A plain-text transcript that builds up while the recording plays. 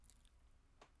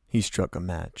He struck a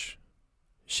match.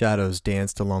 Shadows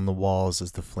danced along the walls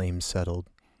as the flames settled.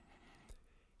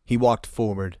 He walked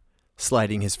forward,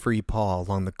 sliding his free paw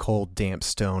along the cold, damp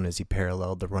stone as he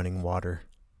paralleled the running water.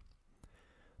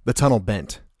 The tunnel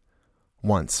bent.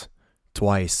 Once,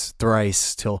 twice,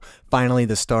 thrice, till finally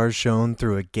the stars shone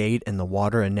through a gate and the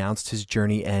water announced his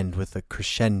journey end with a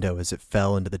crescendo as it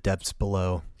fell into the depths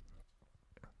below.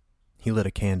 He lit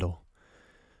a candle.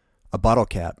 A bottle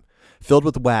cap, filled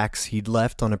with wax he'd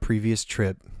left on a previous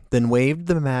trip, then waved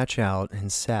the match out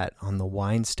and sat on the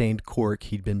wine-stained cork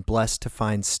he'd been blessed to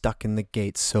find stuck in the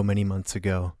gate so many months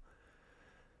ago.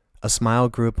 A smile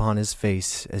grew upon his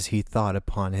face as he thought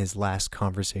upon his last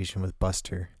conversation with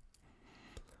Buster.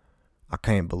 I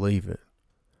can't believe it.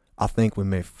 I think we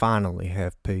may finally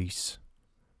have peace.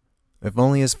 If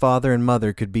only his father and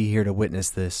mother could be here to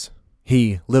witness this.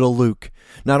 He, little Luke,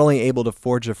 not only able to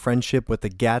forge a friendship with the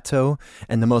Gatto,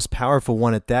 and the most powerful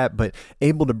one at that, but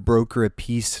able to broker a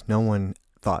peace no one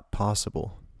thought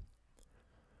possible.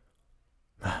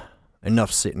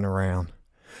 Enough sitting around.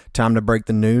 Time to break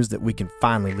the news that we can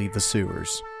finally leave the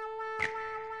sewers.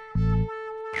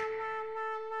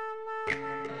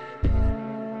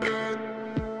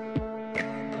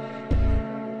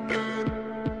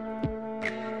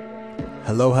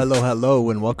 Hello,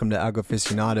 and welcome to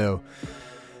Agroaficionado.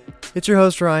 It's your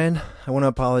host, Ryan. I want to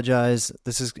apologize.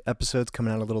 This episode's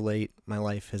coming out a little late. My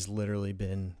life has literally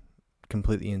been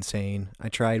completely insane. I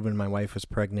tried when my wife was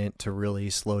pregnant to really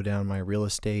slow down my real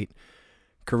estate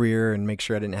career and make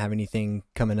sure I didn't have anything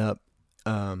coming up.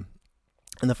 And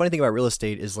the funny thing about real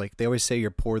estate is, like, they always say you're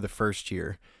poor the first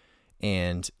year,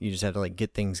 and you just have to, like,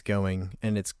 get things going.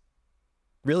 And it's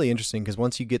really interesting because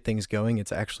once you get things going,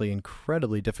 it's actually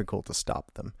incredibly difficult to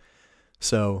stop them.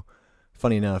 So,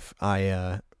 funny enough,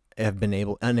 I have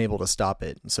been unable to stop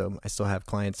it. So I still have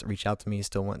clients that reach out to me,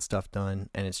 still want stuff done,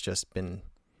 and it's just been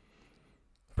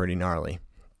pretty gnarly.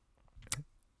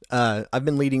 I've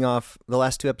been leading off the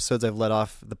last two episodes. I've led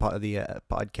off the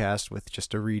podcast with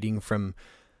just a reading from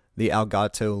the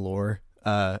Elgato lore.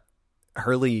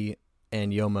 Hurley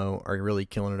and Yomo are really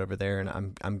killing it over there,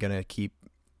 and I'm gonna keep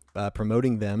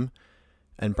promoting them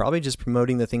and probably just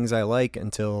promoting the things I like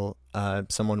until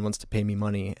someone wants to pay me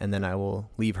money, and then I will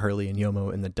leave Hurley and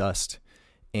Yomo in the dust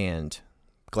and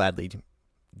gladly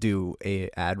do a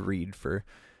ad read for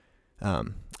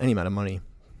any amount of money,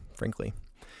 frankly.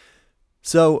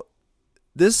 So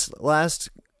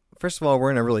first of all,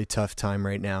 we're in a really tough time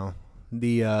right now.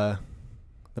 The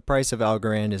price of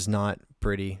Algorand is not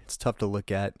pretty. It's tough to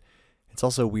look at. It's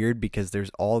also weird because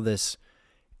there's all this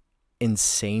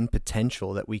insane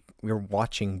potential that we're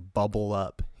watching bubble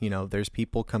up. You know, there's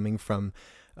people coming from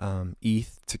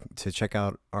ETH to check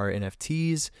out our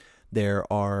NFTs.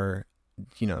 There are,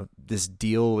 this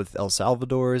deal with El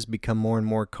Salvador has become more and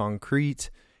more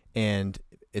concrete, and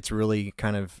it's really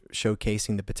kind of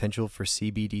showcasing the potential for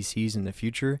CBDCs in the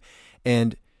future.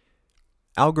 And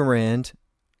Algorand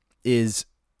is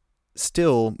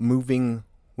still moving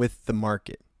with the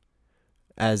market.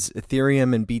 As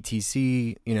Ethereum and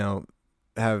BTC,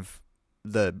 have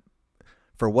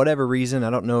for whatever reason, I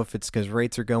don't know if it's because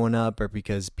rates are going up or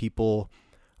because people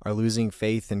are losing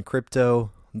faith in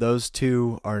crypto, those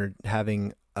two are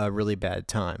having a really bad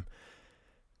time.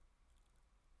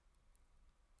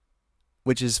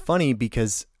 Which is funny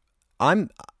because I'm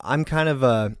kind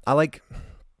of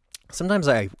sometimes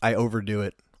I overdo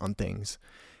it on things.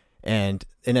 And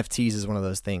NFTs is one of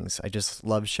those things. I just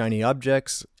love shiny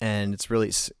objects, and it's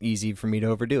really easy for me to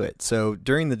overdo it. So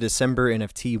during the December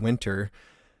NFT winter,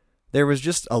 there was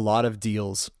just a lot of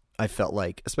deals, I felt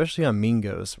like, especially on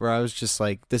Mingos, where I was just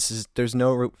like, there's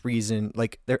no reason.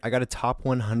 Like, I got a top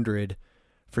 100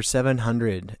 for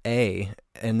 700A,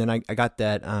 and then I got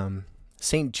that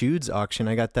St. Jude's auction.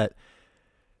 I got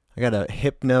a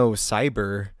Hypno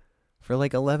Cyber for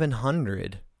like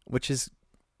 1100, which is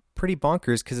pretty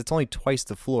bonkers because it's only twice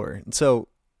the floor. And so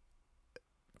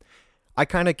I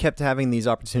kind of kept having these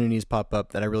opportunities pop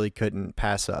up that I really couldn't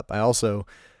pass up.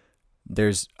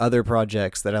 There's other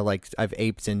projects that I've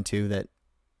aped into that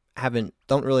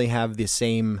don't really have the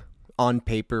same on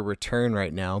paper return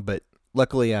right now, but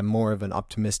luckily I'm more of an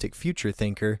optimistic future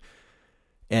thinker,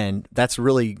 and that's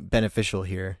really beneficial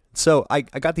here. So I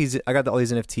got all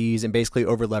these NFTs and basically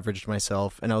over leveraged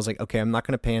myself, and I was like, okay, I'm not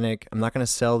going to panic. I'm not going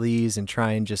to sell these and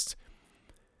try and just,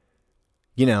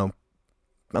 I'm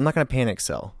not going to panic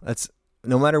sell. That's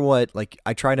no matter what. Like,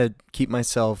 I try to keep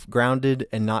myself grounded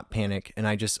and not panic. And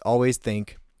I just always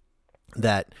think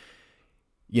that,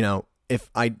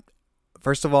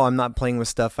 first of all, I'm not playing with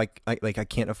stuff I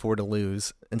can't afford to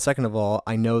lose. And second of all,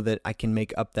 I know that I can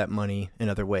make up that money in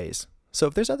other ways. So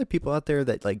if there's other people out there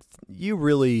that like you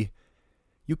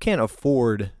can't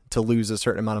afford to lose a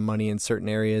certain amount of money in certain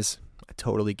areas, I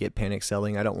totally get panic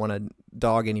selling. I don't want to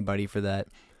dog anybody for that.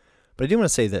 But I do want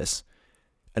to say this,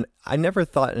 and I never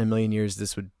thought in a million years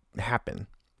this would happen.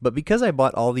 But because I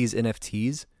bought all these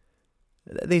NFTs,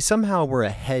 they somehow were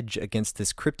a hedge against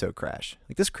this crypto crash.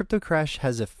 Like this crypto crash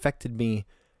has affected me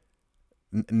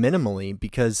minimally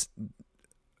because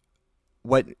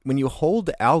when you hold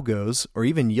algos or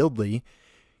even Yieldly,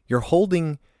 you're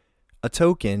holding a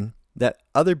token that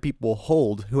other people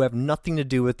hold who have nothing to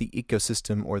do with the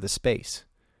ecosystem or the space.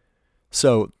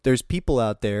 So there's people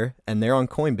out there and they're on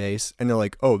Coinbase and they're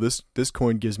like, oh, this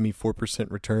coin gives me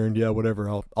 4% return. Yeah, whatever.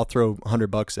 I'll throw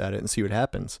 $100 at it and see what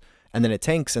happens. And then it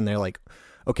tanks and they're like,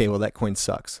 okay, well that coin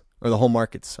sucks or the whole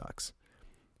market sucks.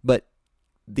 But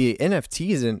the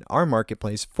NFTs in our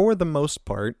marketplace, for the most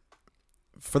part,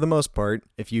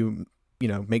 if you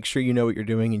make sure you know what you're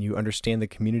doing and you understand the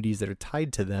communities that are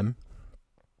tied to them,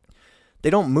 they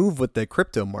don't move with the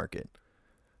crypto market.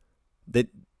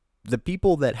 The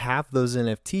people that have those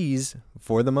NFTs,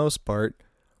 for the most part,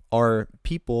 are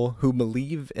people who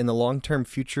believe in the long-term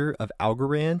future of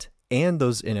Algorand and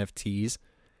those NFTs.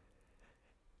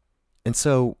 And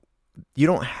so you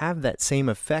don't have that same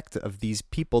effect of these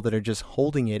people that are just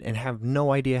holding it and have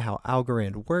no idea how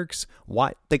Algorand works.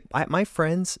 Why? My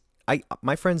friends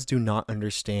do not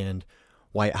understand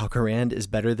why Algorand is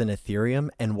better than Ethereum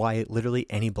and why literally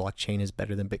any blockchain is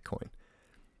better than Bitcoin,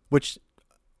 which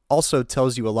also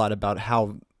tells you a lot about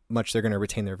how much they're going to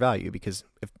retain their value. Because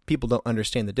if people don't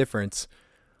understand the difference,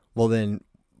 well then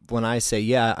when I say,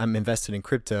 yeah, I'm invested in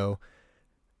crypto,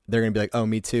 they're going to be like, oh,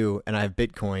 me too. And I have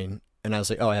Bitcoin. And I was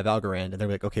like, oh, I have Algorand. And they're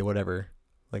like, okay, whatever.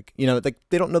 Like,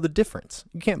 they don't know the difference.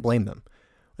 You can't blame them.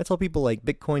 I tell people like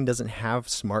Bitcoin doesn't have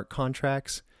smart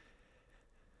contracts.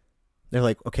 They're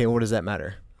like, okay, well, what does that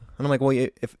matter? And I'm like, well,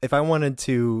 if I wanted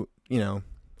to,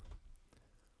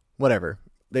 whatever.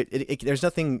 There's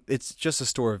nothing, it's just a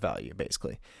store of value,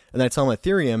 basically. And then I tell them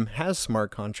Ethereum has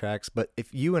smart contracts, but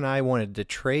if you and I wanted to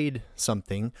trade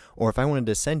something, or if I wanted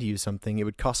to send you something, it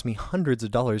would cost me hundreds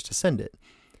of dollars to send it.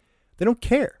 They don't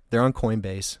care. They're on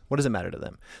Coinbase. What does it matter to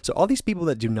them? So all these people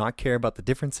that do not care about the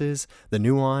differences, the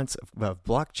nuance of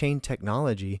blockchain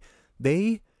technology,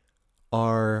 they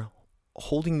are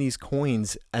holding these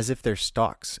coins as if they're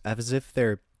stocks, as if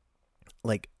they're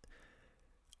like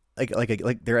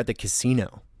they're at the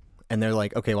casino, and they're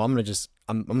like, okay, well, I'm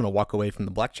gonna walk away from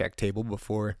the blackjack table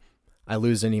before I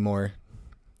lose any more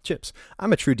chips.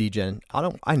 I'm a true degen. I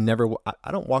don't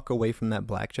walk away from that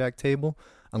blackjack table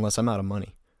unless I'm out of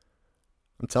money.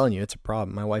 I'm telling you, it's a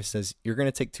problem. My wife says, you're going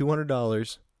to take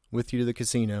 $200 with you to the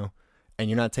casino and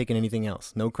you're not taking anything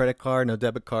else. No credit card, no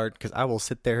debit card, because I will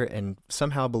sit there and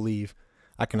somehow believe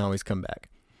I can always come back.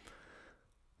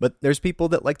 But there's people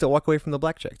that like to walk away from the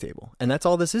blackjack table, and that's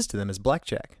all this is to them is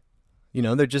blackjack.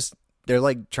 They're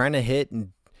like trying to hit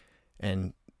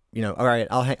and all right,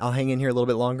 I'll hang in here a little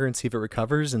bit longer and see if it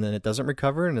recovers, and then it doesn't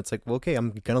recover, and it's like, well, okay, I'm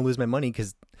going to lose my money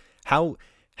because how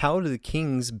do the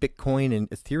kings, Bitcoin and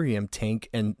Ethereum tank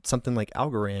and something like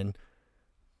Algorand,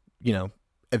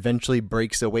 eventually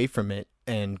breaks away from it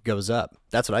and goes up?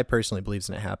 That's what I personally believe is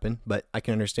going to happen, but I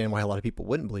can understand why a lot of people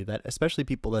wouldn't believe that, especially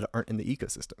people that aren't in the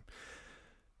ecosystem.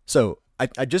 So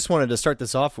I just wanted to start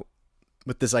this off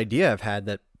with this idea I've had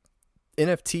that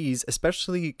NFTs,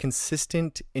 especially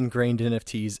consistent ingrained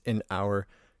NFTs in our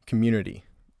community,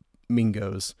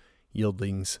 Mingos,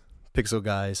 Yieldlings, Pixel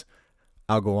Guys,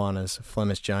 Algoanas,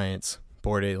 Flemish Giants,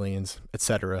 Bored Aliens,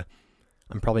 etc.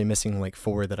 I'm probably missing like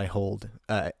 4 that I hold.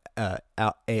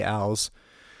 AOWs,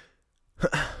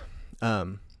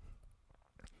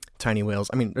 Tiny Whales.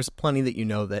 I mean, there's plenty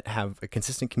that that have a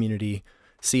consistent community.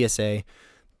 CSA.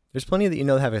 There's plenty that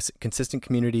that have a consistent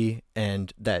community,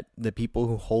 and that the people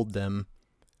who hold them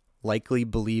likely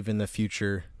believe in the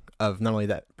future of not only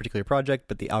that particular project,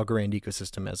 but the Algorand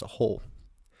ecosystem as a whole.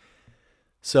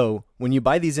 So when you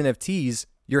buy these NFTs,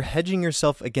 you're hedging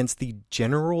yourself against the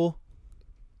general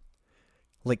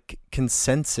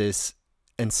consensus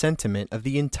and sentiment of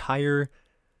the entire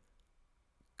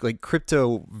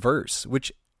crypto verse,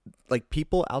 which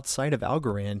people outside of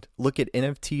Algorand look at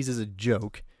NFTs as a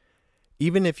joke.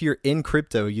 Even if you're in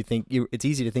crypto, it's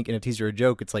easy to think NFTs are a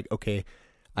joke. It's like, okay,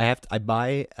 I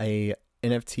buy a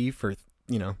NFT for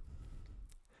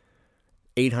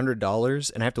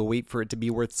 $800 and I have to wait for it to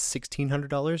be worth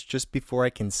 $1,600 just before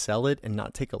I can sell it and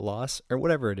not take a loss or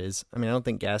whatever it is. I mean, I don't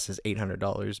think gas is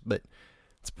 $800, but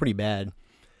it's pretty bad.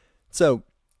 So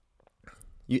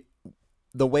I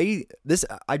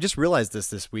just realized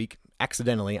this week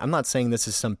accidentally. I'm not saying this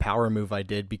is some power move I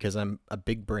did because I'm a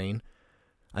big brain.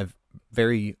 I've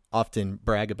very often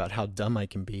brag about how dumb I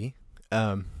can be.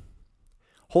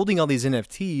 Holding all these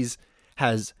NFTs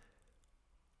has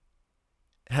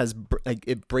like,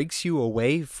 it breaks you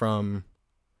away from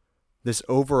this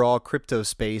overall crypto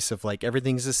space of like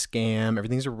everything's a scam,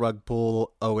 everything's a rug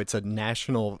pull. Oh, it's a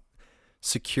national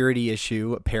security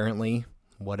issue, apparently,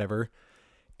 whatever.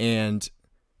 And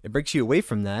it breaks you away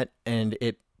from that, and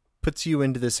it puts you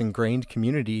into this ingrained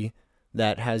community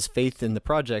that has faith in the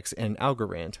projects and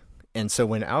Algorand. And so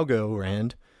when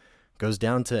Algorand goes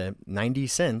down to 90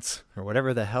 cents or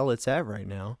whatever the hell it's at right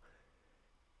now,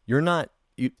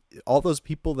 all those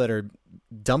people that are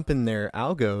dumping their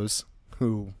algos,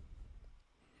 who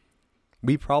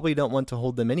we probably don't want to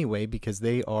hold them anyway because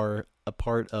they are a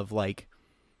part of like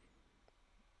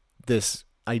this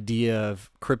idea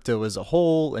of crypto as a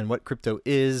whole and what crypto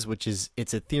is, which is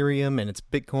it's Ethereum and it's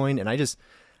Bitcoin. And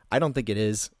I don't think it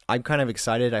is. I'm kind of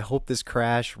excited. I hope this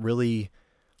crash really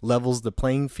levels the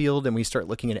playing field and we start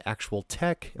looking at actual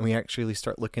tech and we actually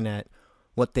start looking at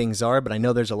what things are. But I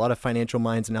know there's a lot of financial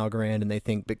minds in Algorand and they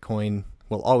think Bitcoin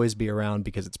will always be around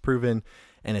because it's proven,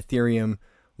 and Ethereum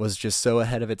was just so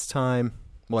ahead of its time.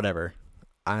 Whatever.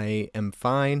 I am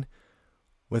fine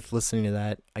with listening to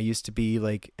that. I used to be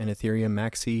like an Ethereum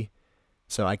maxi,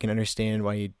 so I can understand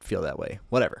why you'd feel that way.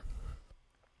 Whatever.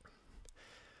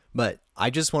 But I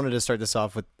just wanted to start this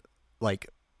off with like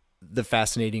the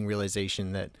fascinating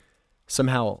realization that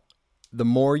somehow the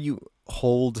more you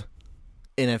hold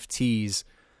NFTs,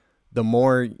 the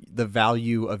more the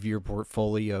value of your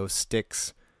portfolio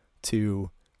sticks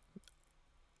to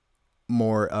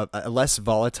more a less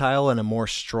volatile and a more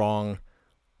strong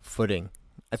footing.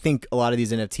 I think a lot of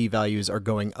these NFT values are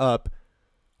going up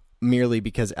merely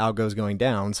because algo is going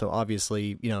down. So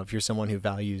obviously, if you're someone who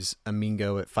values a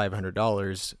Mingo at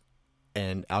 $500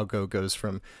 and algo goes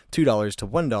from $2 to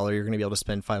 $1, you're going to be able to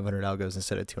spend 500 algos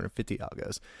instead of 250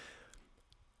 algos.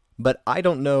 But I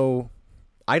don't know.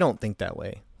 I don't think that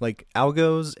way. Like,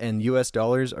 algos and US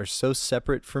dollars are so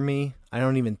separate for me. I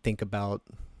don't even think about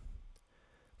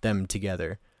them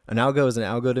together. An algo is an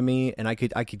algo to me, and I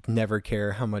could never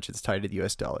care how much it's tied to the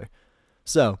US dollar.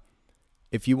 So,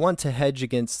 if you want to hedge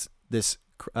against this,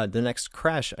 the next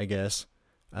crash, I guess,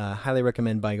 highly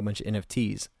recommend buying a bunch of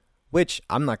NFTs, which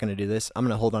I'm not going to do this. I'm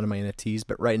going to hold on to my NFTs,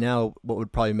 but right now, what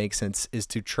would probably make sense is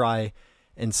to try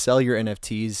and sell your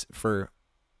NFTs for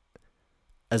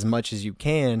as much as you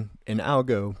can in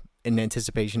algo, in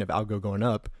anticipation of algo going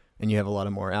up, and you have a lot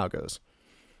of more algos.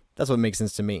 That's what makes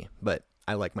sense to me, but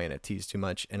I like my NFTs too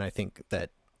much, and I think that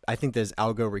as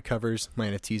algo recovers, my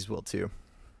NFTs will too.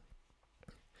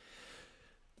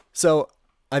 So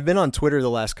I've been on Twitter the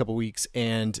last couple weeks,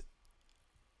 and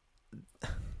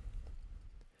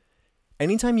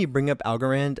anytime you bring up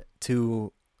Algorand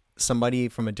to somebody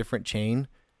from a different chain,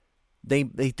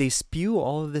 they spew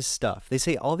all of this stuff. They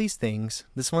say all these things.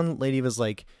 This one lady was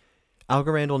like,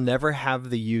 Algorand will never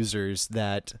have the users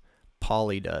that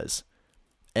Poly does.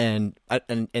 And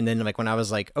then like when I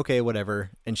was like, okay,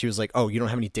 whatever, and she was like, oh, you don't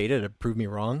have any data to prove me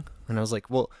wrong? And I was like,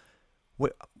 well,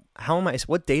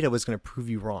 what data was going to prove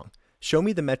you wrong? Show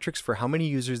me the metrics for how many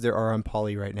users there are on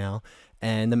Poly right now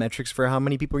and the metrics for how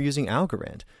many people are using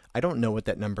Algorand. I don't know what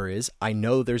that number is. I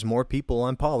know there's more people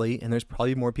on Poly and there's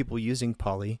probably more people using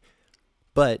Poly,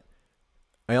 but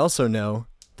I also know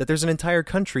that there's an entire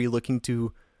country looking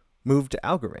to move to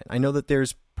Algorand. I know that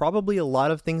there's probably a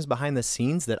lot of things behind the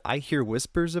scenes that I hear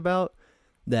whispers about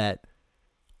that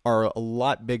are a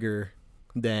lot bigger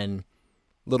than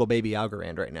little baby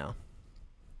Algorand right now.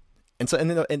 And so,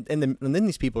 and then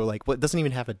these people are like, well, it doesn't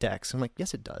even have a DEX. I'm like,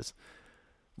 yes, it does.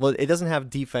 Well, it doesn't have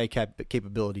DeFi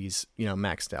capabilities,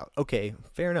 maxed out. Okay,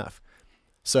 fair enough.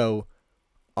 So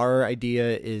our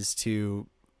idea is to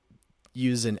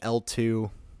use an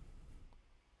L2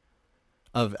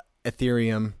 of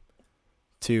Ethereum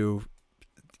to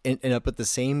end up with the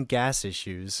same gas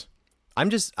issues. I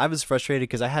was frustrated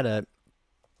because I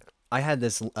had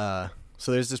this, so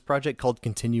there's this project called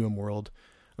Continuum World.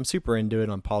 I'm super into it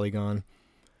on Polygon.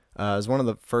 It was one of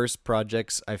the first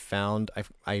projects I found.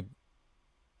 I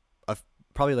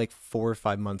probably like 4 or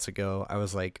 5 months ago, I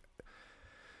was like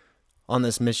on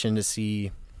this mission to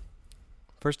see,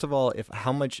 first of all,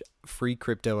 how much free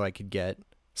crypto I could get.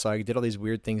 So I did all these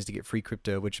weird things to get free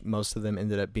crypto, which most of them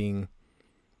ended up being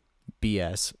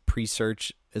BS.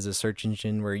 Pre-search is a search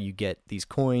engine where you get these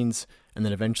coins and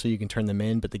then eventually you can turn them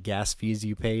in, but the gas fees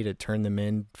you pay to turn them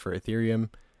in for Ethereum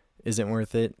isn't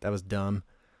worth it. That was dumb.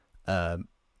 I'm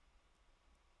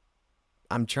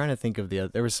trying to think of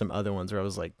there was some other ones where I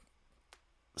was like,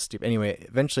 stupid. Anyway,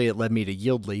 eventually it led me to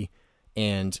Yieldly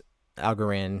and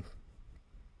Algorand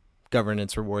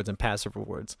governance rewards and passive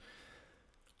rewards.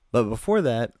 But before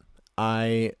that,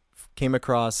 I came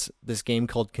across this game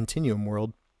called Continuum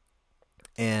World,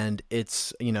 and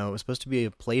it's, it was supposed to be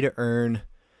a play to earn.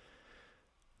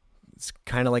 It's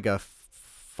kind of like a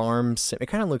farm sim. It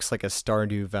kind of looks like a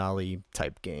Stardew Valley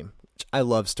type game. Which I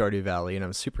love Stardew Valley, and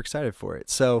I'm super excited for it.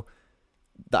 So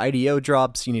the IDO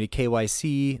drops, you need a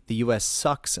KYC. The US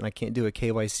sucks, and I can't do a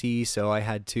KYC, so I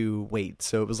had to wait.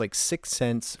 So it was like 6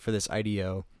 cents for this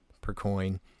IDO per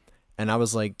coin. And I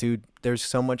was like, dude, there's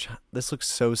so much. This looks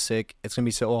so sick. It's going to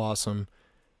be so awesome.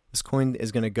 This coin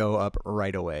is going to go up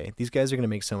right away. These guys are going to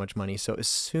make so much money. So as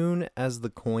soon as the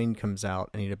coin comes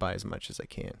out, I need to buy as much as I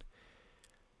can.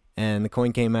 And the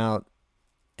coin came out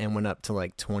and went up to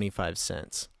like 25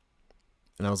 cents.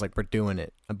 And I was like, we're doing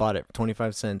it. I bought it for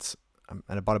 25 cents. And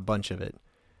I bought a bunch of it.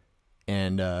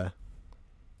 And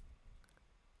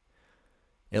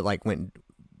it like went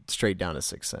straight down to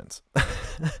 6 cents.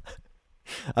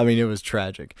 I mean, it was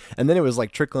tragic. And then it was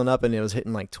like trickling up, and it was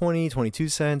hitting like 20, 22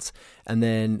 cents. And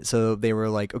then, so they were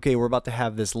like, okay, we're about to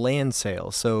have this land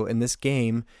sale. So in this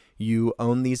game, you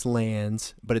own these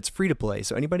lands, but it's free to play.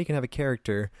 So anybody can have a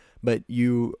character, but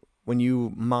when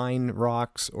you mine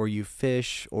rocks or you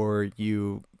fish or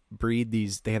you breed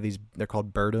these, they're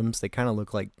called birdums. They kind of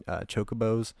look like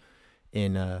chocobos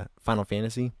in Final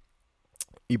Fantasy.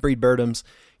 You breed birdums.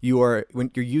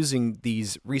 When you're using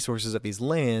these resources of these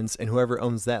lands, and whoever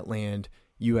owns that land,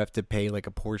 you have to pay like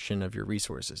a portion of your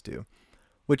resources to,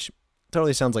 which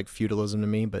totally sounds like feudalism to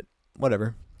me, but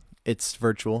whatever. It's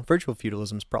virtual. Virtual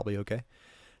feudalism is probably okay.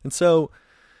 And so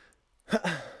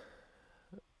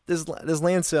this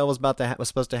land sale was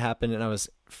supposed to happen, and I was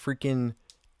freaking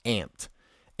amped.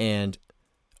 And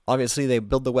obviously, they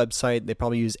build the website. They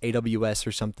probably use AWS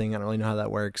or something. I don't really know how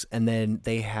that works. And then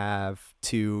they have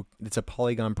to. It's a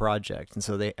Polygon project, and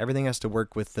so everything has to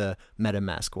work with the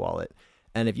MetaMask wallet.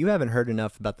 And if you haven't heard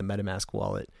enough about the MetaMask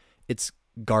wallet, it's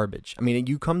garbage. I mean,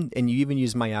 you come and you even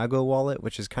use Mayago wallet,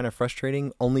 which is kind of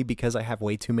frustrating, only because I have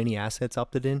way too many assets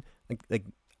opted in. Like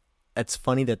it's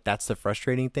funny that's the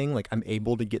frustrating thing. Like, I'm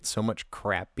able to get so much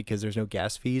crap because there's no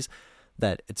gas fees,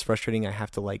 that it's frustrating. I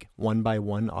have to like one by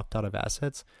one opt out of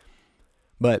assets.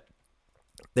 But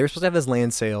they were supposed to have this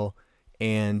land sale,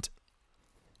 and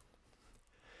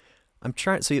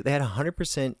so they had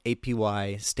 100%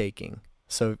 APY staking.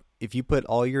 So if you put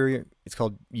all it's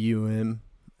called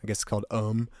I guess it's called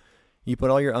you put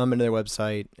all your into their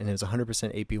website, and it was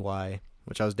 100% APY,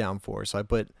 which I was down for. So I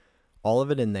put all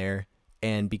of it in there.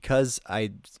 And because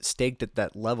I staked at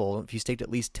that level, if you staked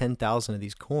at least 10,000 of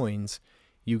these coins,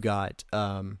 you got,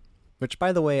 which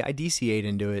by the way, I DCA'd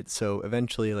into it. So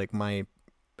eventually, like, my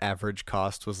average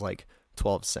cost was like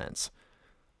 12 cents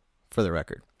for the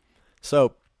record.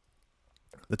 So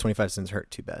the 25 cents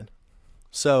hurt too bad.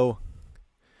 So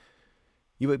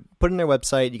you would put in their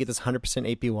website, you get this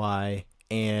 100% APY,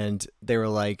 and they were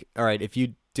like, all right, if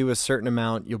you do a certain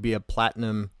amount, you'll be a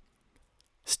platinum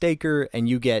staker, and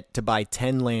you get to buy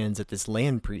 10 lands at this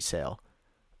land presale.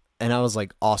 And I was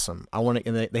like, awesome. I want to,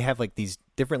 and they have like these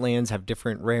different lands have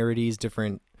different rarities,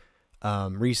 different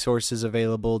resources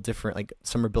available, different, like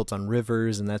some are built on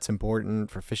rivers, and that's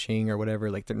important for fishing or whatever.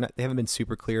 Like they haven't been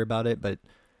super clear about it, but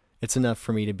it's enough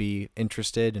for me to be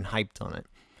interested and hyped on it.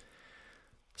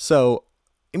 So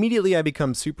immediately I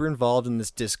become super involved in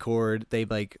this Discord. They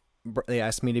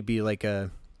asked me to be like a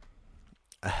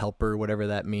helper, whatever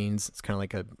that means. It's kind of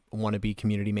like a wannabe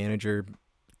community manager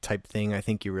type thing. I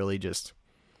think you really just,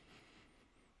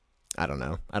 I don't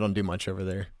know. I don't do much over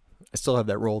there. I still have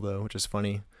that role though, which is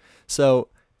funny. So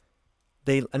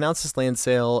they announced this land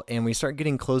sale, and we start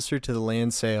getting closer to the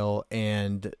land sale,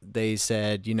 and they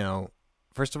said,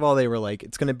 first of all, they were like,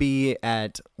 it's going to be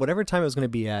at whatever time it was going to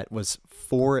be at was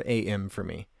 4 a.m. for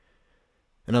me.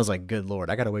 And I was like, good Lord,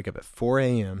 I got to wake up at 4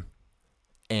 a.m.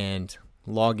 and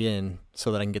log in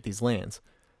so that I can get these lands.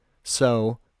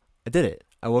 So I did it.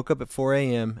 I woke up at 4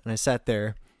 a.m. and I sat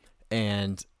there,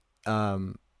 and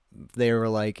they were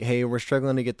like, hey, we're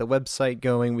struggling to get the website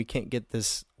going. We can't get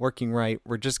this working right.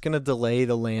 We're just going to delay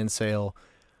the land sale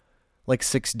like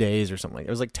 6 days or something. It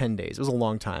was like 10 days. It was a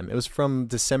long time. It was from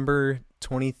December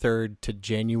 23rd to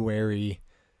January.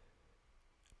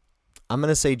 I'm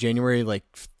going to say January like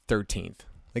 13th.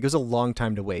 Like, it was a long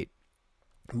time to wait.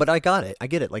 But I got it. I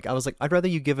get it. Like, I was like, I'd rather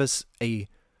you give us a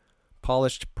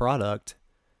polished product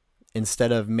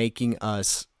instead of making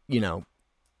us,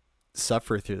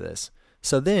 suffer through this.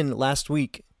 So then last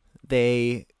week,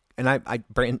 I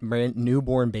brand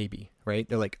newborn baby, right?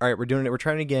 They're like, all right, we're doing it. We're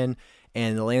trying it again.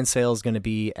 And the land sale is going to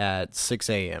be at 6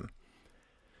 a.m.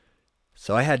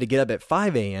 So I had to get up at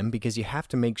 5 a.m. because you have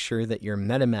to make sure that your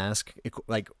MetaMask,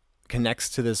 connects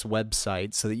to this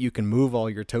website so that you can move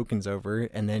all your tokens over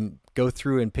and then go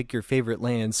through and pick your favorite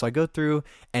lands. So I go through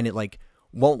and it like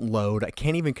won't load. I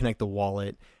can't even connect the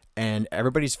wallet. And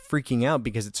everybody's freaking out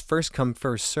because it's first come,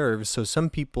 first serve. So some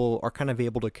people are kind of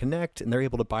able to connect and they're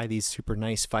able to buy these super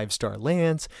nice 5-star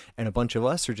lands, and a bunch of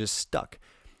us are just stuck.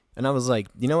 And I was like,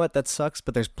 you know what, that sucks,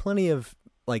 but there's plenty of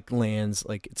like lands,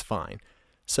 like it's fine.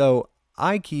 So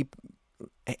I'm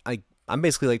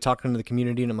basically like talking to the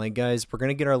community and I'm like, guys, we're going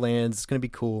to get our lands. It's going to be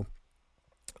cool.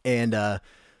 And they're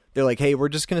like, hey, we're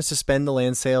just going to suspend the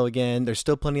land sale again. There's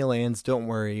still plenty of lands. Don't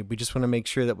worry. We just want to make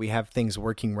sure that we have things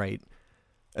working right.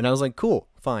 And I was like, cool,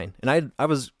 fine. And I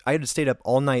had stayed up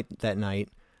all night that night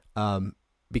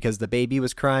because the baby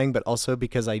was crying, but also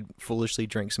because I foolishly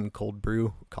drank some cold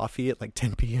brew coffee at like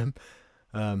 10 p.m.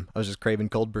 I was just craving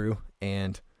cold brew,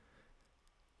 and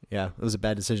yeah, it was a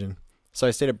bad decision. So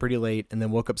I stayed up pretty late and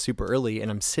then woke up super early, and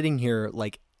I'm sitting here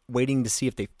like waiting to see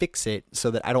if they fix it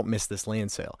so that I don't miss this land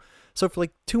sale. So for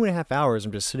like 2.5 hours,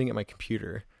 I'm just sitting at my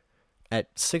computer at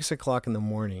 6 o'clock in the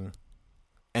morning.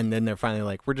 And then they're finally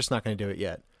like, we're just not going to do it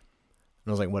yet. And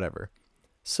I was like, whatever.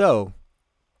 So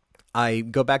I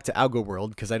go back to Algo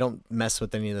World because I don't mess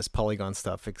with any of this Polygon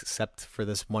stuff except for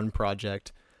this one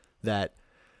project that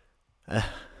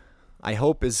I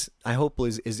hope ends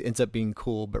up being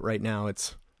cool. But right now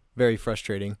it's very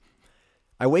frustrating.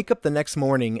 I wake up the next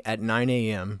morning at 9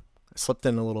 a.m. I slept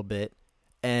in a little bit.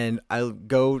 And I'm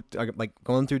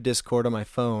going through Discord on my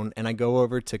phone, and I go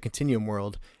over to Continuum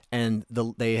World, and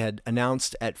they had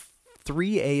announced at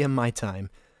 3 a.m. my time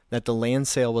that the land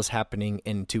sale was happening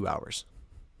in 2 hours.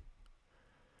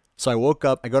 So I woke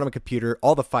up, I go to my computer,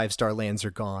 all the 5-star lands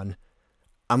are gone.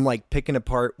 I'm like picking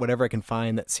apart whatever I can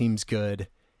find that seems good.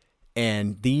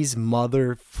 And these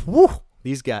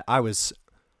guys, I was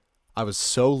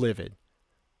so livid.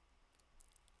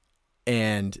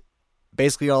 And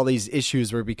basically all these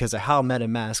issues were because of how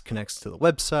MetaMask connects to the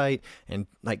website and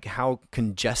like how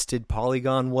congested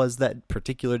Polygon was that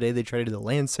particular day they tried to do the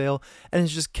land sale, and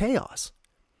it's just chaos.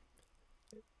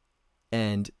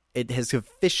 And it has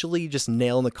officially just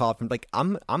nailed in the coffin. Like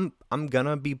I'm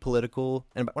gonna be political,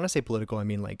 and when I say political, I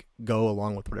mean like go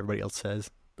along with what everybody else says.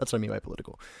 That's what I mean by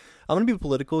political. I'm gonna be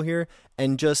political here,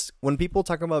 and just when people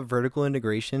talk about vertical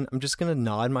integration, I'm just gonna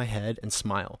nod my head and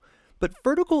smile. But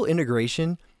vertical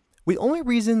integration, the only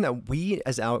reason that we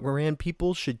as Algorand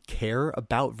people should care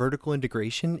about vertical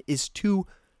integration is to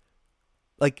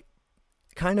like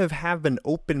kind of have an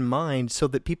open mind so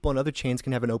that people on other chains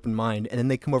can have an open mind, and then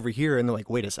they come over here and they're like,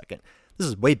 wait a second, this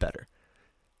is way better.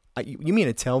 You mean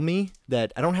to tell me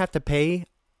that I don't have to pay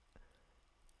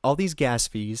all these gas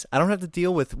fees? I don't have to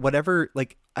deal with whatever,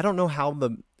 like, I don't know how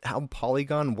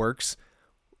Polygon works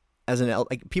as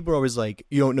like people are always like,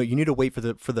 you don't know, you need to wait for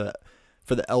the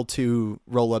L2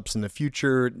 rollups in the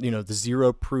future, you know, the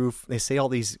zero proof. They say all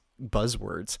these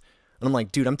buzzwords. And I'm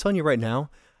like, dude, I'm telling you right now,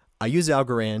 I use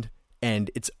Algorand,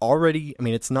 and it's already, I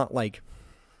mean, it's not like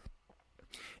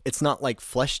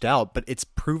fleshed out, but it's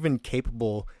proven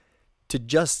capable to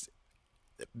just,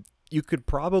 you could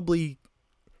probably,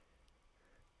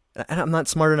 and I'm not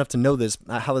smart enough to know this,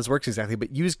 how this works exactly,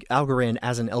 but use Algorand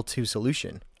as an L2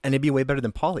 solution, and it'd be way better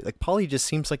than Poly. Like Poly just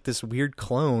seems like this weird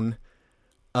clone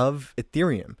of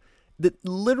Ethereum. The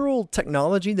literal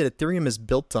technology that Ethereum is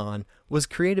built on was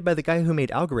created by the guy who made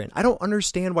Algorand. I don't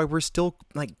understand why we're still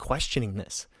like questioning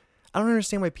this. I don't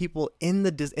understand why people in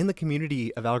the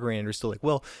community of Algorand are still like,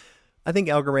 well, I think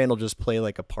Algorand will just play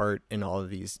like a part in all of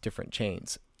these different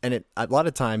chains. And a lot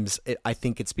of times I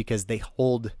think it's because they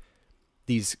hold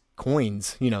these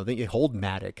coins, you know, they hold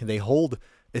Matic, they hold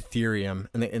Ethereum,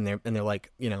 and they're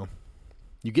like, you know,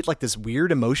 you get like this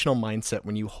weird emotional mindset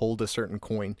when you hold a certain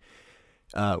coin,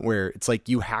 where it's like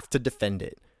you have to defend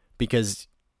it because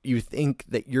you think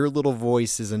that your little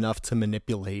voice is enough to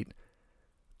manipulate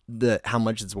how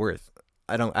much it's worth.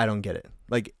 I don't get it.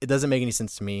 Like, it doesn't make any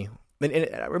sense to me.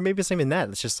 Or maybe it's not even that.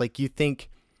 It's just like you think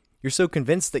you're so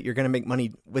convinced that you're going to make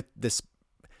money with this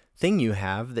thing you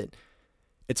have that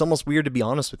it's almost weird to be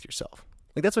honest with yourself.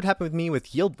 Like, that's what happened with me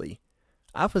with Yieldly.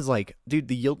 I was like, dude,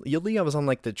 the Yieldly, I was on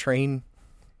like the train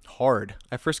hard.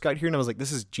 I first got here and I was like,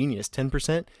 this is genius.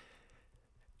 10%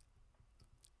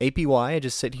 APY. I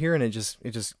just sit here and it just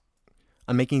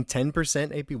I'm making 10%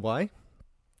 APY.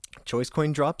 Choice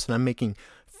coin drops and I'm making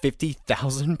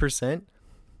 50,000%.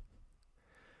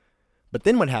 But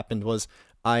then what happened was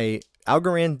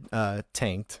Algorand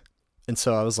tanked, and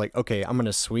so I was like, okay, I'm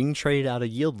gonna swing trade out of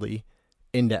Yieldly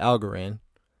into Algorand,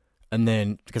 and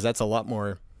then because that's a lot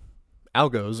more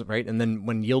algos, right? And then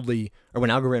when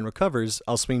Algorand recovers,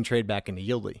 I'll swing trade back into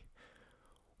Yieldly.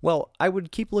 Well, I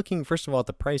would keep looking first of all at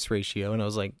the price ratio, and I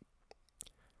was like,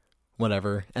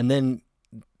 whatever. And then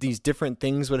these different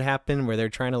things would happen where they're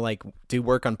trying to like do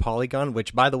work on Polygon,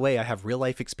 which by the way, I have real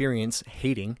life experience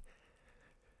hating.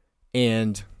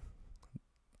 And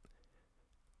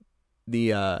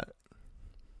the I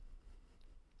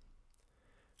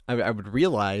would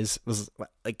realize was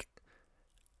like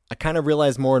I kind of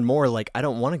realized more and more like I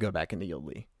don't want to go back into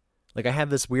Yieldly. Like I have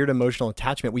this weird emotional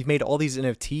attachment. We've made all these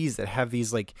NFTs that have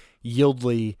these like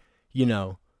Yieldly, you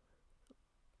know,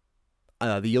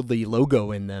 the Yieldly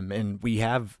logo in them, and we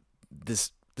have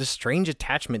this strange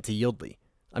attachment to Yieldly.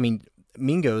 I mean,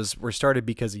 Mingos were started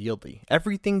because of Yieldly.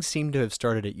 Everything seemed to have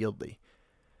started at Yieldly.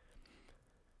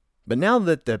 But now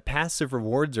that the passive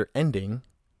rewards are ending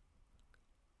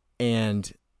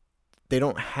and they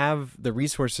don't have the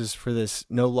resources for this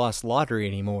no loss lottery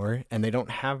anymore, and they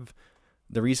don't have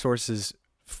the resources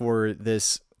for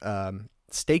this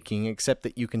staking, except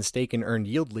that you can stake and earn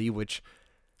Yieldly, which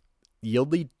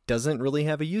Yieldly doesn't really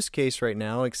have a use case right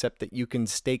now, except that you can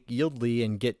stake Yieldly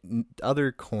and get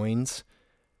other coins,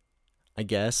 I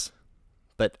guess.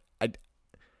 But at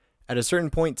a certain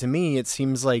point, to me, it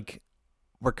seems like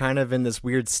we're kind of in this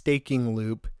weird staking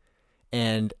loop,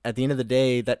 and at the end of the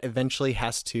day, that eventually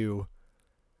has to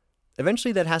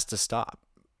stop.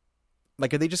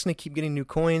 Like, are they just going to keep getting new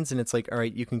coins? And it's like, all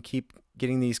right, you can keep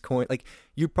getting these coins. Like,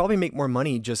 you probably make more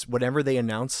money just whenever they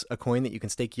announce a coin that you can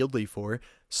stake Yieldly for,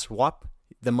 swap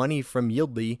the money from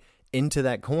Yieldly into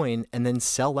that coin, and then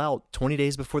sell out 20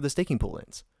 days before the staking pool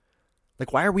ends.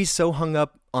 Like, why are we so hung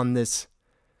up on this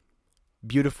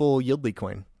beautiful Yieldly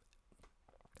coin?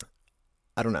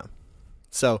 I don't know.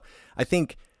 So I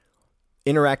think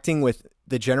interacting with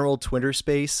the general Twitter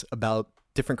space about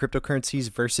different cryptocurrencies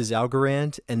versus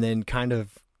Algorand, and then kind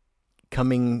of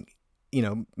coming,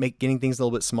 getting things a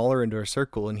little bit smaller into our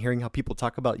circle and hearing how people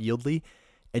talk about Yieldly,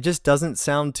 it just doesn't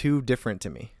sound too different to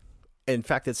me. In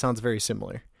fact, it sounds very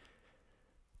similar.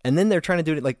 And then they're trying to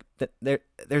do it like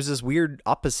there's this weird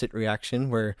opposite reaction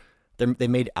where they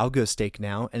made Algo Stake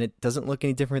now, and it doesn't look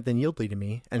any different than Yieldly to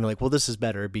me. And they're like, well, this is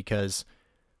better because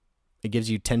it gives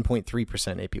you 10.3%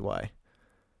 APY.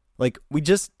 Like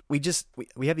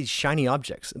we have these shiny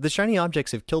objects. The shiny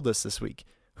objects have killed us this week.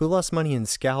 Who lost money in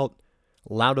Scout,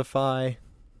 Loudify?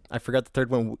 I forgot the third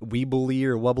one, Weebly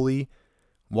or Wobbly,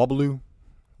 Wobbloo,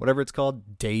 whatever it's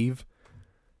called. Dave,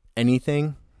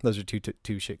 anything. Those are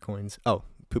two shit coins. Oh,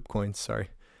 poop coins. Sorry.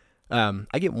 I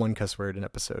get one cuss word an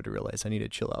episode to realize I need to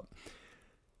chill out.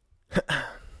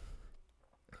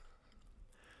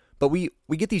 But we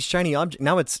get these shiny objects.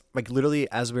 Now it's like literally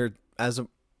as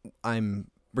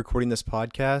I'm recording this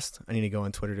podcast, I need to go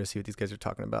on Twitter to see what these guys are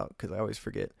talking about because I always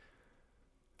forget.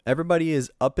 Everybody is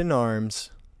up in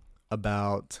arms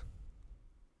about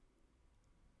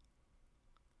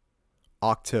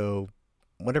Octo,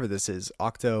 whatever this is.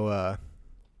 Octo, I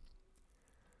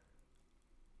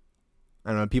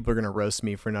don't know, people are going to roast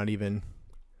me for not even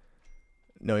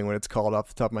knowing what it's called off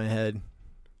the top of my head.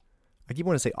 I keep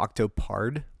wanting to say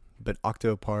Octopard, but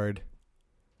Octopard,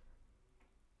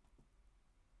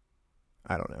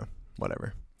 I don't know.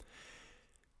 Whatever.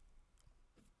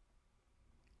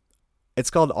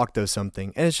 It's called Octo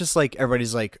something. And it's just like,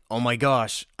 everybody's like, oh my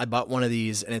gosh, I bought one of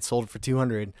these and it sold for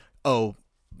 200. Oh,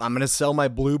 I'm going to sell my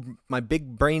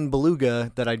big brain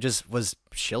beluga that I just was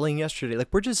shilling yesterday. Like,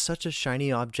 we're just such a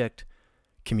shiny object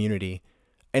community.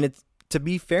 And it's, to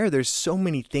be fair, there's so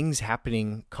many things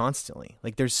happening constantly.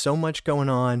 Like, there's so much going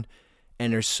on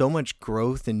and there's so much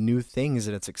growth and new things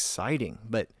that it's exciting.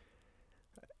 But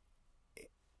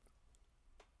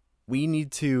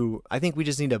I think we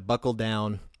just need to buckle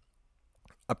down,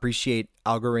 appreciate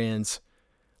Algorand's,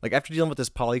 like after dealing with this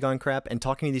Polygon crap and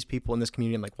talking to these people in this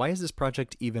community, I'm like, why is this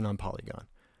project even on Polygon?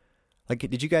 Like,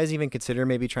 did you guys even consider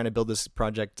maybe trying to build this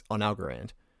project on Algorand?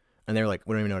 And they're like,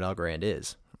 we don't even know what Algorand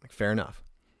is. I'm like, fair enough.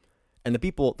 And the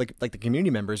people, like the community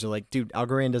members are like, dude,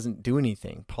 Algorand doesn't do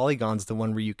anything. Polygon's the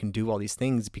one where you can do all these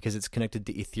things because it's connected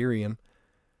to Ethereum.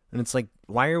 And it's like,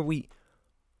 we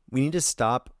need to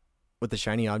stop with the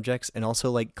shiny objects and also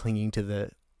like clinging to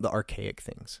the archaic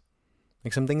things.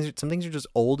 Like some things are just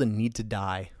old and need to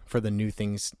die for the new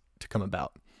things to come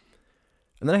about.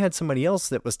 And then I had somebody else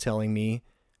that was telling me,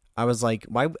 I was like,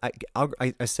 why?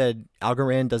 I said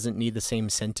Algorand doesn't need the same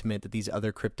sentiment that these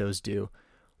other cryptos do.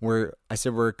 I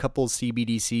said we're a couple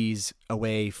CBDCs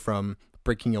away from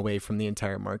breaking away from the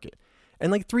entire market.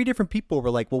 And like 3 different people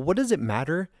were like, well, what does it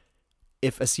matter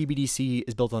if a CBDC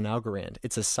is built on Algorand?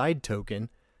 It's a side token.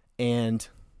 And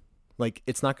like,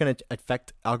 it's not going to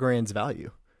affect Algorand's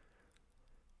value.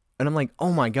 And I'm like,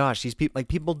 oh my gosh, these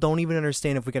people don't even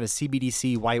understand if we got a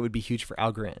CBDC, why it would be huge for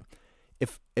Algorand.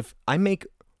 If I make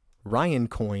Ryan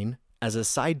coin as a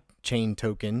side chain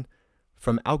token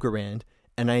from Algorand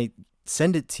and I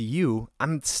send it to you,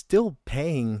 I'm still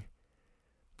paying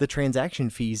the transaction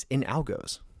fees in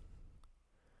algos.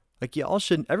 Like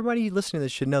everybody listening to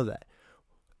this should know that.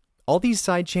 All these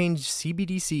sidechain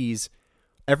CBDCs,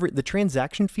 the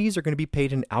transaction fees are going to be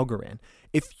paid in Algorand.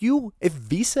 If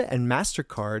Visa and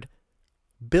MasterCard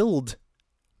build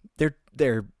their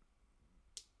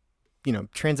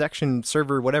transaction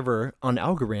server, whatever, on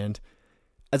Algorand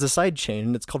as a sidechain,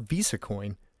 and it's called Visa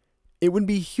Coin, it would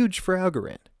be huge for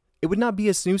Algorand. It would not be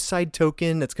a new side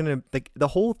token that's going to, the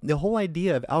whole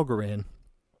idea of Algorand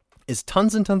is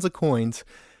tons and tons of coins,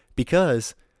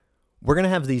 because we're going to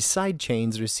have these side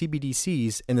chains or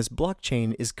CBDCs, and this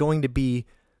blockchain is going to be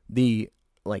the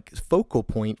focal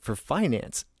point for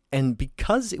finance. And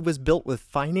because it was built with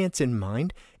finance in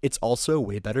mind, it's also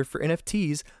way better for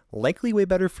NFTs, likely way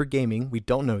better for gaming. We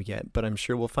don't know yet, but I'm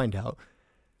sure we'll find out.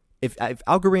 If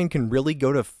Algorand can really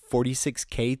go to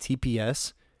 46K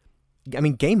TPS, I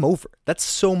mean, game over. That's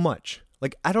so much.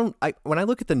 When I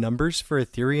look at the numbers for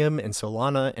Ethereum and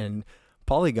Solana and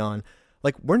Polygon,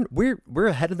 we're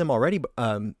ahead of them already.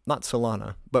 Not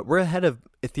Solana, but we're ahead of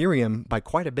Ethereum by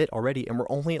quite a bit already, and we're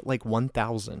only at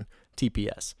 1,000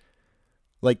 TPS.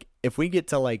 If we get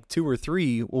to 2 or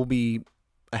 3, we'll be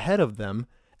ahead of them,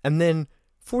 and then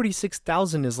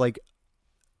 46,000 is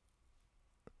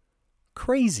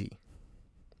crazy.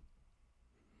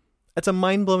 That's a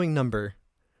mind-blowing number,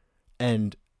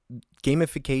 and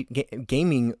blockchain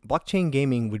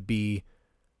gaming would be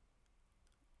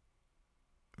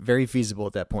very feasible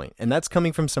at that point. And that's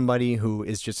coming from somebody who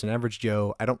is just an average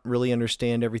Joe. I don't really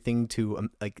understand everything to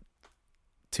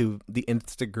the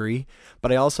nth degree,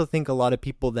 but I also think a lot of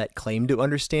people that claim to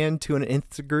understand to an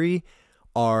nth degree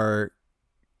are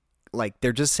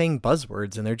they're just saying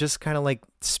buzzwords, and they're just kind of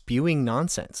spewing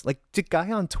nonsense. The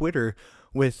guy on Twitter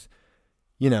with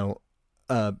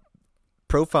a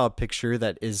profile picture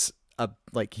that is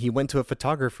he went to a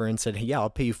photographer and said, hey, yeah, I'll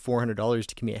pay you $400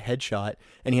 to give me a headshot,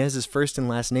 and he has his first and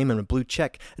last name and a blue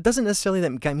check. It doesn't necessarily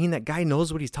mean that guy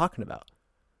knows what he's talking about.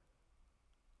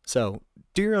 So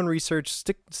do your own research,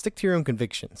 stick to your own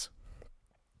convictions.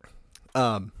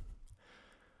 So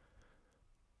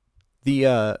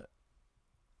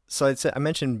I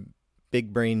mentioned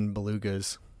big brain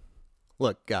belugas.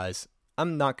 Look, guys,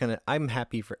 I'm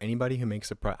happy for anybody who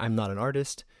makes I'm not an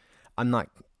artist. I'm not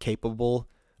capable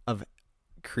of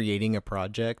creating a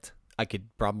project. I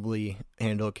could probably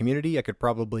handle a community. I could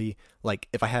probably,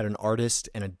 if I had an artist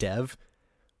and a dev,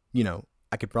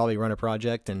 I could probably run a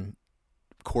project and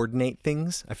coordinate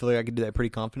things. I feel like I could do that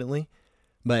pretty confidently.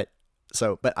 But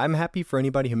I'm happy for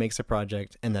anybody who makes a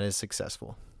project and that is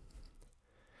successful.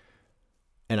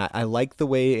 And I like the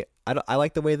way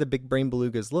the big brain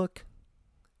belugas look.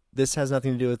 This has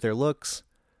nothing to do with their looks.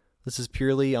 This is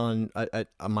purely on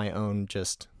my own.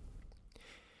 Just,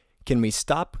 can we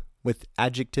stop with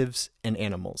adjectives and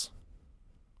animals?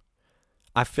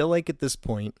 I feel like at this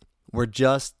point we're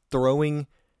just throwing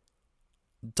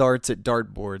darts at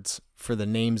dartboards for the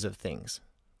names of things.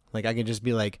 I could just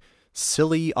be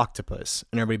silly octopus,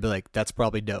 and everybody be like, that's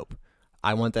probably dope.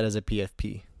 I want that as a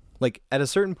PFP. At a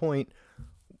certain point,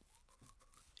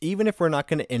 even if we're not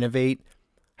going to innovate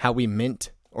how we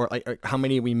mint, or how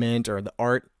many we mint, or the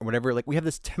art, or whatever, we have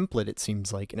this template, it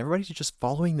seems like, and everybody's just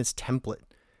following this template.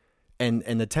 And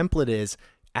the template is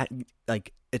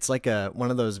it's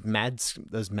one of those mad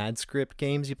script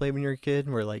games you played when you were a kid,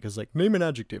 where it's name an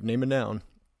adjective, name a noun.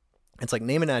 It's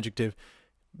name an adjective,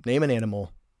 name an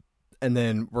animal, and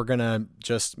then we're gonna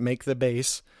just make the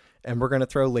base, and we're gonna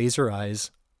throw laser eyes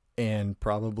and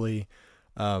probably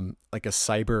a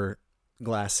cyber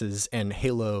glasses and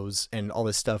halos and all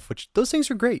this stuff, which those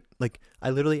things are great. I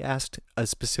literally asked a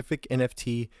specific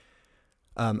NFT,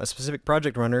 a specific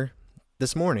project runner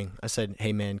this morning. I said,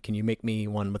 hey man, can you make me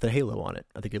one with a halo on it?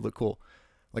 I think it'd look cool.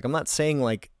 I'm not saying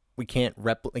we can't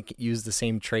use the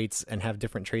same traits and have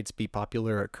different traits be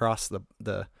popular across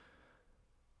the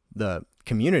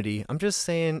community. I'm just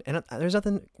saying, and there's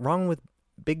nothing wrong with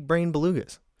big brain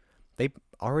belugas. They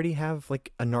already have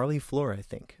a gnarly floor. I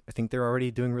think they're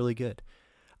already doing really good.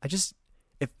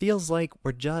 It feels like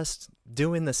we're just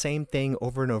doing the same thing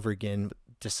over and over again,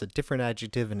 just a different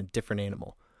adjective and a different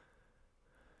animal.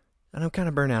 And I'm kind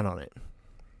of burnt out on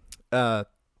it.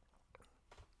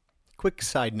 Quick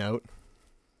side note.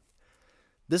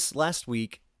 This last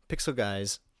week, Pixel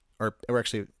Guys, or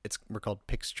actually we're called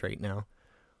Pixtrate now,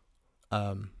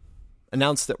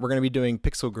 announced that we're going to be doing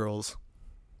Pixel Girls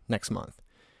next month.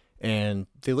 And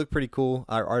they look pretty cool.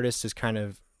 Our artist has kind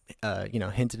of,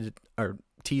 hinted or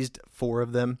teased 4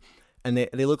 of them. And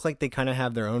they look like they kind of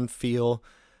have their own feel.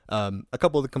 A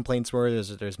couple of the complaints were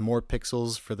there's more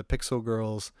pixels for the pixel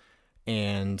girls,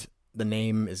 and the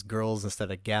name is girls instead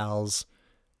of gals.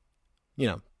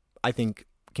 I think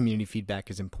community feedback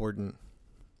is important.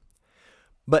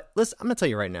 But listen, I'm gonna tell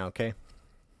you right now, okay?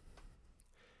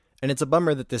 And it's a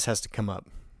bummer that this has to come up.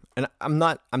 And I'm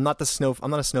not a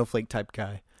snowflake type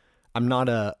guy. I'm not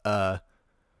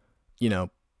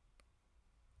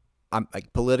I'm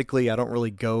like politically, I don't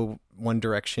really go one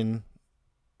direction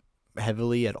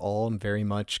heavily at all. I'm very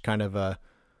much kind of a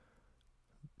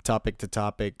topic to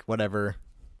topic, whatever.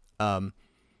 But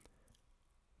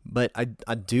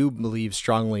I do believe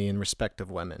strongly in respect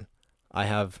of women. I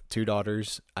have 2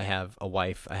 daughters. I have a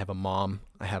wife. I have a mom.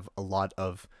 I have a lot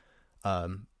of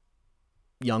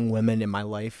young women in my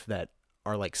life that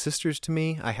are like sisters to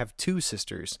me. I have 2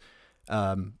 sisters.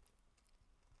 And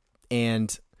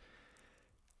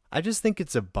I just think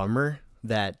it's a bummer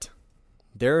that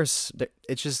it's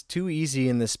just too easy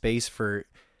in this space for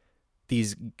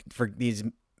these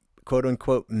quote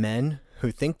unquote men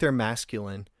who think they're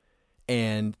masculine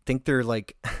and think they're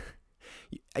like,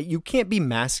 you can't be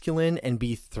masculine and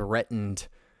be threatened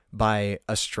by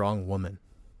a strong woman.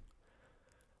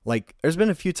 Like, there's been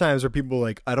a few times where people are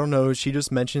like, I don't know, she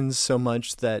just mentions so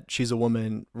much that she's a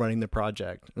woman running the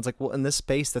project. It's like, well, in this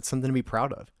space, that's something to be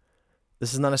proud of.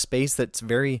 This is not a space that's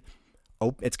very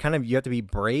open. It's kind of, you have to be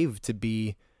brave to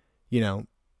be,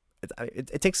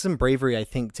 it takes some bravery, I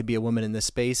think, to be a woman in this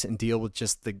space and deal with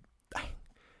just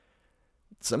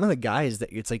some of the guys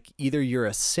that it's like either you're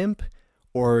a simp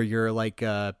or you're like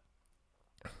I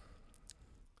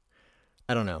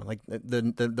don't know, like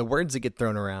the words that get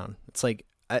thrown around. It's like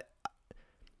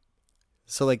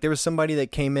so like there was somebody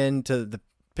that came into the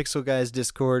Pixel Guys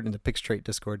Discord and the Pixtrate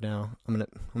Discord now. I'm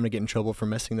gonna get in trouble for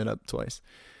messing that up twice.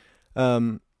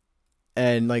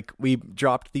 And like we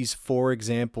dropped these 4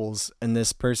 examples and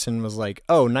this person was like,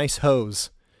 "Oh, nice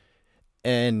hose."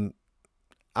 And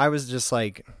I was just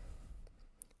like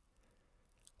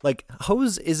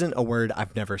hose isn't a word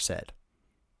I've never said.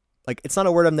 Like, it's not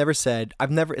a word I've never said.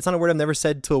 It's not a word I've never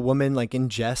said to a woman, like, in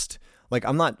jest. Like,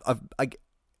 I'm not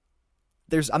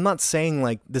saying,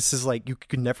 like, this is, like, you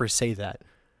could never say that.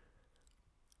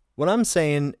 What I'm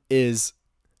saying is,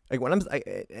 like,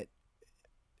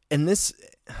 and this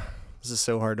is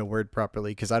so hard to word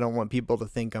properly because I don't want people to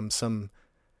think I'm some,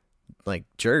 like,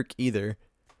 jerk either.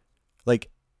 Like,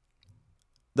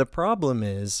 the problem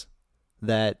is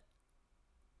that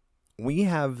we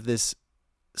have this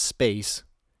space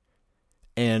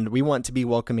and we want to be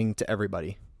welcoming to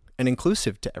everybody and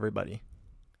inclusive to everybody.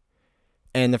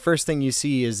 And the first thing you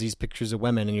see is these pictures of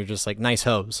women and you're just like, nice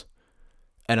hose.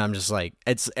 And I'm just like,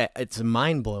 it's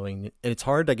mind blowing. And it's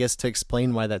hard, I guess, to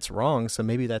explain why that's wrong. So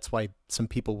maybe that's why some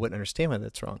people wouldn't understand why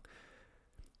that's wrong.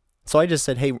 So I just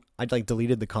said, hey, I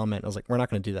deleted the comment. I was like, we're not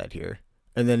going to do that here.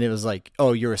 And then it was like,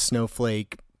 oh, you're a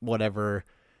snowflake, whatever.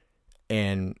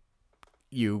 And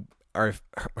you are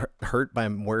hurt by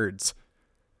words.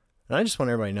 And I just want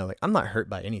everybody to know, like, I'm not hurt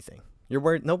by anything. Your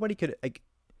word, nobody could, like,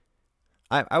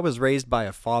 I was raised by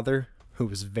a father who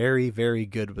was very, very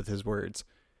good with his words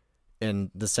in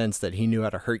the sense that he knew how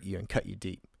to hurt you and cut you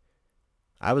deep.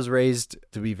 I was raised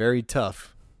to be very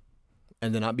tough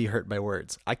and to not be hurt by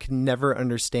words. I could never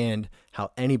understand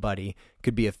how anybody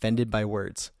could be offended by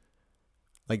words.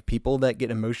 Like, people that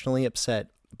get emotionally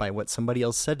upset by what somebody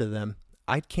else said to them,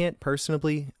 I can't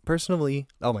personally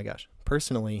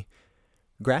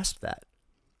grasp that.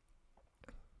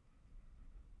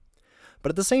 But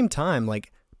at the same time,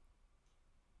 like,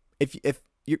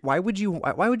 why would you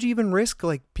even risk,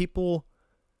 like, people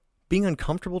being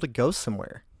uncomfortable to go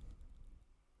somewhere?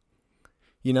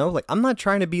 Like, I'm not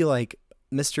trying to be like,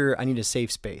 Mr. I need a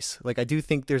safe space. Like, I do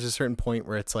think there's a certain point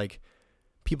where it's like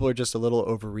people are just a little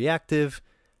overreactive.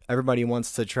 Everybody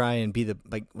wants to try and be the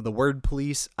word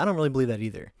police. I don't really believe that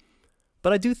either.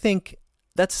 But I do think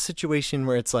that's a situation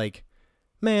where it's like,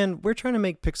 man, we're trying to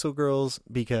make pixel girls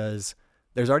because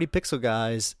there's already pixel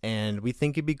guys and we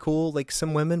think it'd be cool. Like,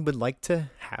 some women would like to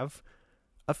have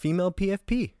a female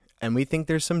PFP. And we think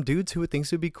there's some dudes who would think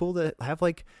it would be cool to have,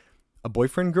 like, a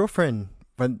boyfriend, girlfriend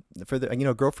for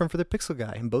the, girlfriend for the pixel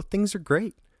guy. And both things are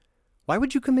great. Why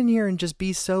would you come in here and just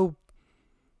be so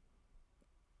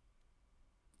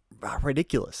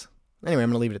ridiculous? Anyway,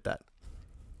 I'm going to leave it at that.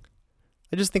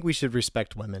 I just think we should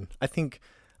respect women. I think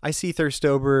I see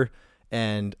Thirstober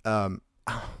and,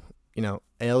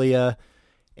 Alia,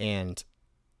 and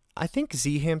I think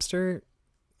Z Hamster,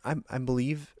 I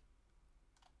believe,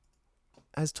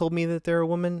 has told me that they're a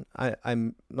woman.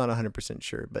 I'm not 100%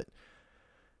 sure, but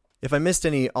if I missed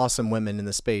any awesome women in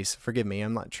the space, forgive me.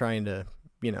 I'm not trying to,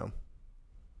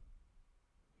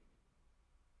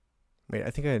 Wait, I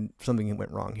think something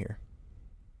went wrong here.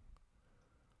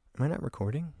 Am I not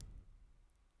recording?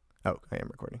 Oh, I am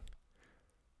recording.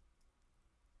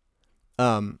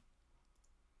 I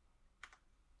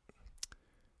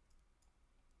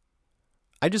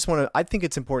think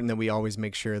it's important that we always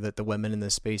make sure that the women in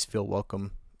this space feel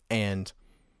welcome, and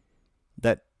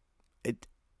that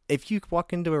if you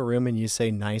walk into a room and you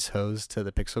say nice hoes to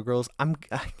the Pixel Girls,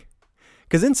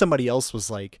 because then somebody else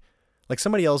was like,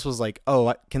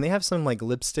 oh, can they have some like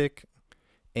lipstick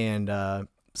and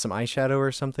some eyeshadow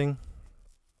or something?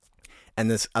 And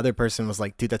this other person was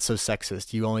like, dude, that's so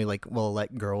sexist. You only will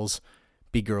let girls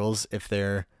be girls if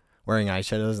they're wearing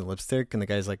eyeshadows and lipstick. And the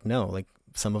guy's like, no, like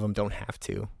some of them don't have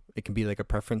to. It can be like a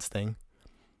preference thing.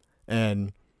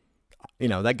 And,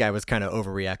 that guy was kind of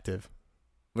overreactive,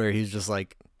 where he's just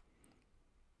like,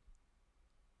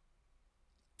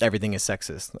 everything is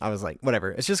sexist. I was like,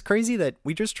 whatever. It's just crazy that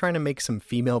we're just trying to make some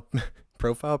female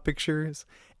profile pictures,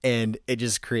 and it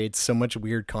just creates so much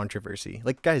weird controversy.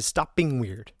 Like, guys, stop being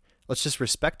weird. Let's just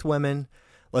respect women.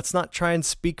 Let's not try and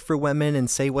speak for women and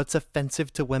say what's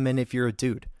offensive to women if you're a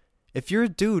dude. If you're a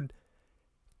dude,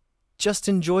 just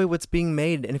enjoy what's being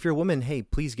made. And if you're a woman, hey,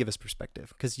 please give us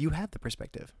perspective, because you have the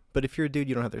perspective. But if you're a dude,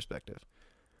 you don't have the perspective.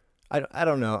 I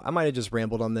don't know. I might have just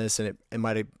rambled on this, and it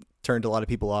might have turned a lot of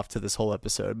people off to this whole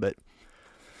episode, but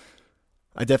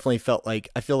I definitely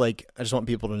I feel like I just want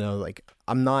people to know, like,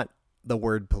 I'm not the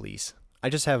word police. I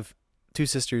just have 2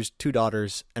 sisters, 2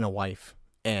 daughters, and a wife.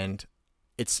 And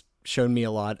it's shown me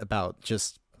a lot about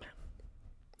just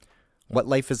what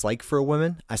life is like for a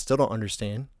woman. I still don't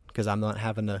understand, because I'm not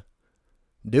having to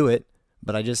do it,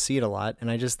 but I just see it a lot. And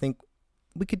I just think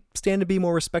we could stand to be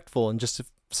more respectful, and just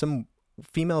if some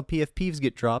female PFPs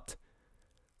get dropped,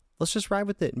 let's just ride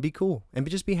with it and be cool, and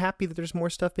just be happy that there's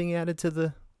more stuff being added to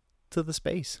the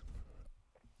space.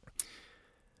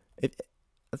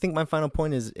 I think my final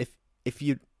point is, if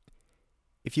you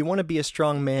want to be a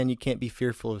strong man, you can't be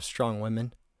fearful of strong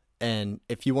women. And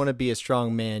if you want to be a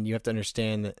strong man, you have to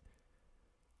understand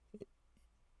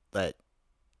that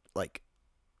like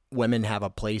women have a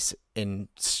place in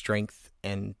strength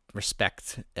and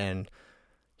respect and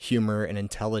humor and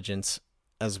intelligence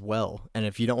as well. And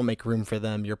if you don't make room for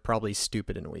them, you're probably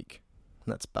stupid and weak.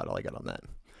 And that's about all I got on that.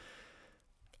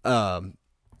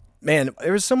 Man,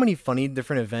 there was so many funny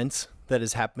different events that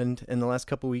has happened in the last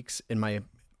couple weeks in my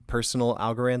personal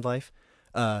Algorand life.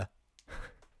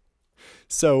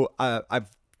 So I've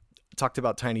talked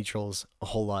about tiny trolls a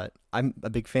whole lot. I'm a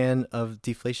big fan of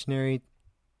deflationary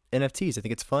NFTs. I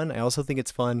think it's fun. I also think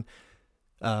it's fun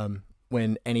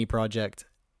when any project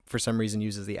for some reason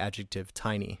uses the adjective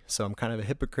tiny. So I'm kind of a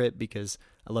hypocrite, because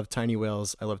I love tiny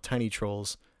whales. I love tiny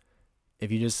trolls. If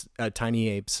you just tiny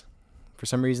apes, for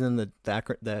some reason the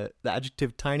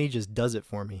adjective tiny just does it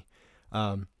for me.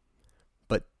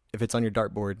 But if it's on your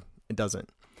dartboard, it doesn't.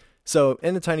 So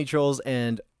in the tiny trolls,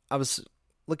 and I was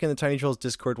looking at the tiny trolls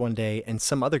Discord one day, and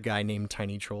some other guy named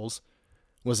Tiny Trolls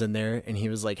was in there, and he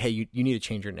was like, hey, you need to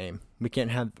change your name. We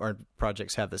can't have our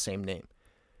projects have the same name.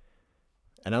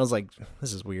 And I was like,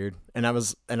 this is weird. And I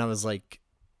was like,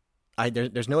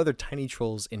 there's no other tiny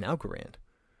trolls in Algorand.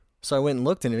 So I went and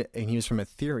looked, and he was from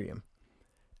Ethereum.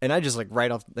 And I just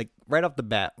right off the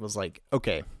bat was like,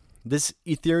 okay, this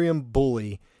Ethereum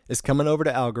bully is coming over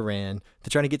to Algorand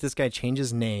to try to get this guy change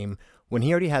his name when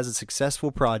he already has a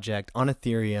successful project on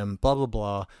Ethereum, blah, blah,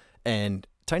 blah. And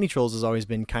Tiny Trolls has always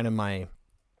been kind of my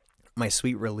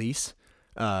sweet release.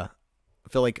 I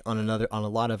feel like on a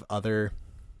lot of other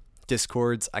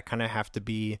Discords, I kind of have to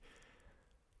be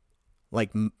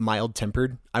like mild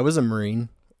tempered. I was a Marine.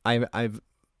 I've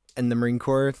in the Marine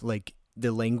Corps, like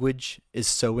the language is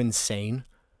so insane,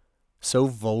 so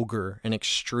vulgar and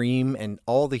extreme, and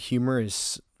all the humor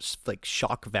is like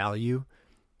shock value,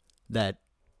 that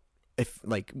if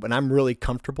like when I'm really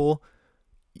comfortable,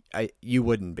 you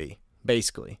wouldn't be,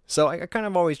 basically. So I kind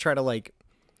of always try to like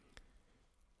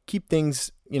keep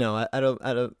things, at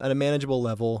a manageable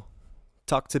level.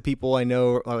 Talk to people I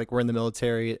know, like we're in the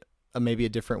military, maybe a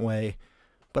different way,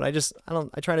 but I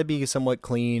try to be somewhat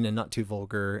clean and not too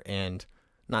vulgar and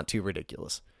not too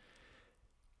ridiculous.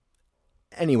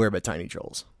 Anywhere but Tiny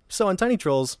Trolls. So on Tiny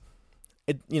Trolls,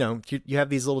 you have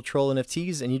these little troll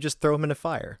NFTs, and you just throw them in a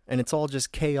fire, and it's all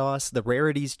just chaos. The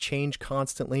rarities change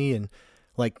constantly, and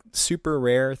like super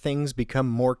rare things become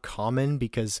more common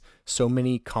because so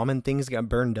many common things got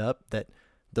burned up that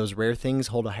those rare things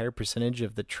hold a higher percentage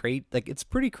of the trait. Like, it's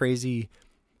pretty crazy.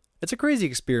 It's a crazy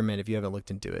experiment if you haven't looked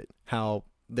into it, how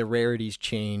the rarities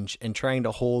change, and trying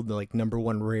to hold the like number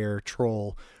one rare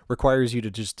troll requires you to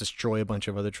just destroy a bunch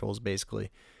of other trolls, basically.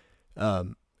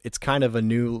 It's kind of a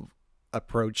new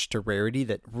approach to rarity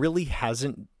that really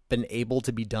hasn't been able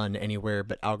to be done anywhere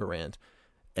but Algorand.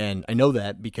 And I know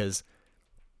that because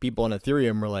people on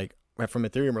Ethereum from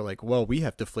Ethereum were like, well, we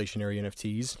have deflationary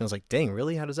NFTs. And I was like, dang,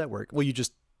 really? How does that work? Well, you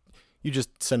just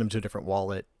send them to a different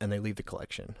wallet and they leave the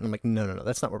collection. And I'm like, no,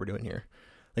 that's not what we're doing here.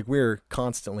 Like, we're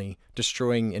constantly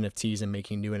destroying NFTs and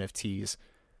making new NFTs,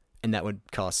 and that would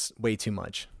cost way too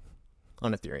much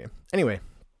on Ethereum. Anyway,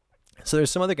 so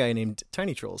there's some other guy named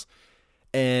Tiny Trolls,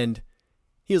 and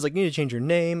he was like, you need to change your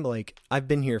name. Like, I've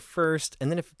been here first.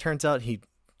 And then if it turns out he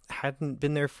hadn't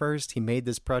been there first, he made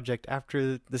this project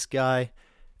after this guy,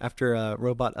 after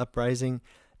Robot Uprising,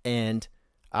 and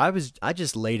I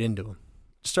just laid into him.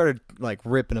 Started like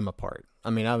ripping him apart. I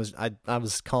mean, I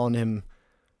was calling him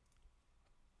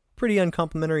pretty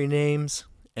uncomplimentary names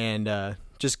and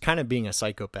just kind of being a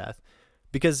psychopath,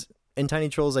 because in Tiny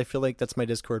Trolls I feel like that's my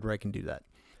Discord where I can do that.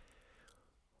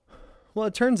 Well,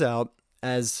 it turns out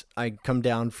as I come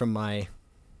down from my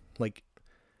like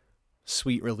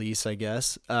sweet release, I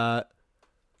guess,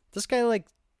 this guy like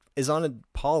is on a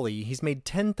Poly. He's made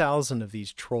 10,000 of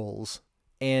these trolls.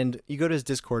 And you go to his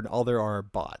Discord, and all there are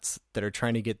bots that are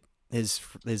trying to get his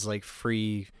like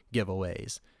free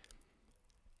giveaways.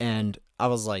 And I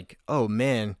was like, oh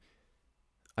man,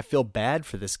 I feel bad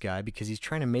for this guy because he's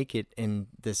trying to make it in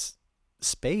this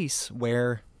space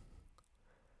where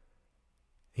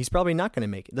he's probably not going to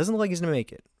make it. It doesn't look like he's going to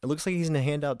make it. It looks like he's going to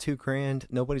hand out $2,000.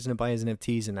 Nobody's going to buy his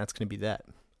NFTs, and that's going to be that.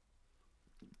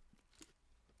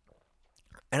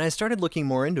 And I started looking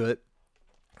more into it.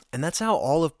 And that's how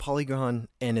all of Polygon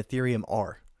and Ethereum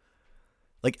are.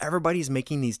 Like, everybody's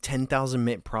making these 10,000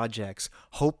 mint projects,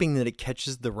 hoping that it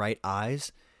catches the right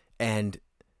eyes. And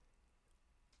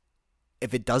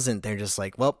if it doesn't, they're just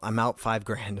like, well, I'm out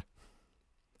 $5,000.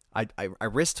 I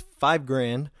risked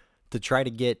 $5,000 to try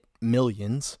to get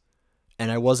millions.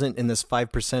 And I wasn't in this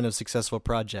 5% of successful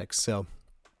projects. So,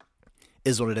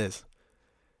 is what it is.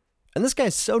 And this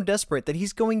guy's so desperate that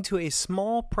he's going to a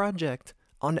small project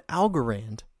on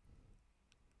Algorand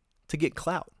to get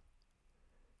clout.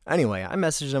 Anyway, I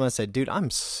messaged him. I said, dude, I'm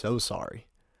so sorry.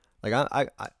 Like,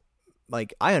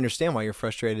 I understand why you're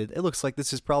frustrated. It looks like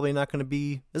this is probably not going to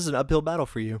be, this is an uphill battle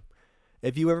for you.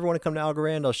 If you ever want to come to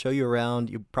Algorand, I'll show you around.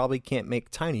 You probably can't make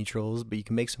Tiny Trolls, but you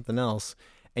can make something else.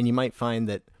 And you might find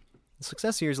that the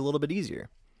success here is a little bit easier.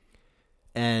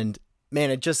 And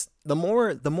man, it just, the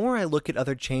more I look at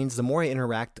other chains, the more I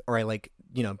interact, or I like,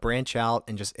 branch out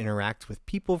and just interact with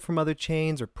people from other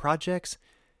chains or projects.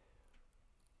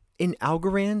 In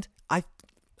Algorand,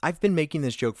 I've been making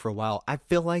this joke for a while. I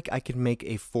feel like I could make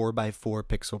a 4x4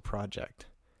 pixel project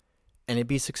and it'd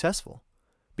be successful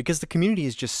because the community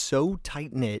is just so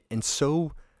tight knit and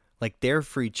so like there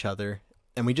for each other.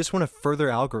 And we just want to further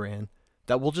Algorand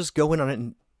that we'll just go in on it.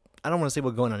 And I don't want to say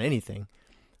we'll go in on anything,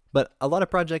 but a lot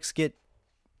of projects get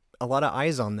a lot of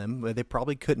eyes on them where they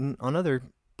probably couldn't on other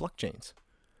blockchains.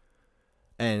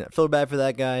 And I feel bad for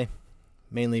that guy,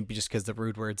 mainly just because the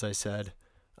rude words I said.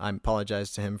 I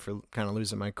apologize to him for kind of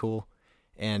losing my cool.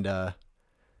 And,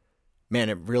 man,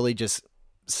 it really just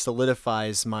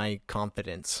solidifies my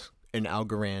confidence in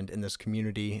Algorand, in this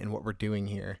community, and what we're doing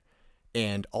here.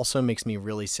 And also makes me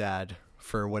really sad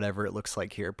for whatever it looks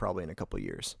like here probably in a couple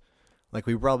years. Like,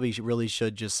 we probably really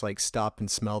should just, like, stop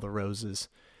and smell the roses.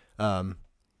 Because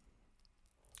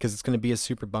it's going to be a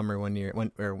super bummer one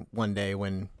day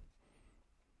when,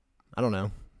 I don't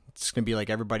know, it's going to be like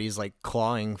everybody's, like,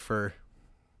 clawing for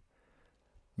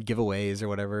giveaways or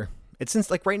whatever. It's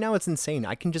like right now it's insane.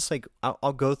 I can just like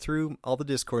I'll go through all the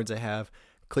Discords I have,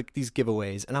 click these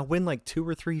giveaways, and I'll win like 2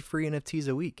 or 3 free NFTs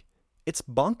a week. It's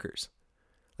bonkers.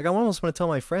 Like, I almost want to tell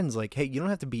my friends like, hey, you don't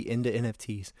have to be into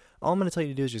NFTs. All I'm going to tell you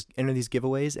to do is just enter these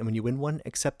giveaways, and when you win one,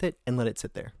 accept it and let it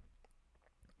sit there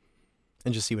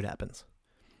and just see what happens.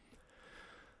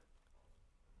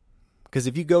 Because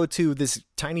if you go to this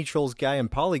Tiny Trolls guy in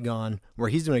Polygon where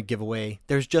he's doing a giveaway,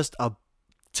 there's just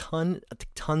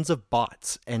tons of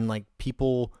bots and like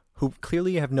people who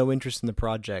clearly have no interest in the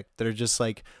project that are just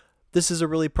like, this is a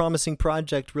really promising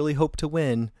project, really hope to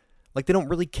win. Like, they don't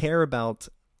really care about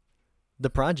the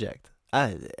project.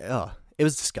 It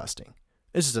was disgusting.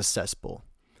 It's just a cesspool.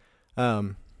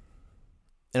 And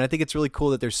I think it's really cool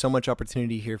that there's so much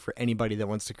opportunity here for anybody that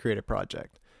wants to create a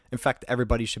project. In fact,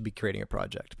 everybody should be creating a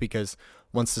project because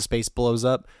once the space blows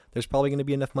up, there's probably going to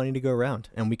be enough money to go around,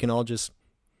 and we can all just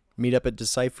meet up at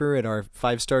Decipher at our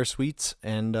 5-star suites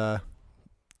and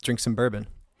drink some bourbon.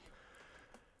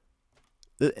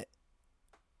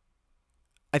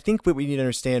 I think what we need to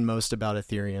understand most about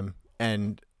Ethereum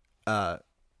and some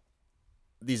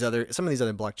of these other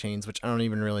blockchains, which I don't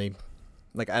even really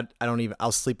like.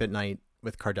 I'll sleep at night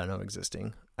with Cardano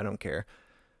existing. I don't care.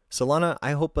 Solana,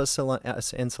 I hope us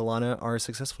and Solana are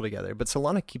successful together. But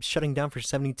Solana keeps shutting down for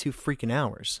 72 freaking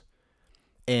hours.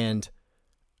 And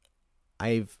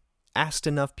I've asked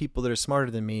enough people that are smarter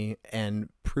than me, and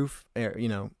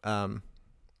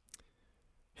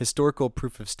historical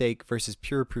proof of stake versus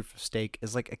pure proof of stake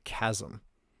is like a chasm.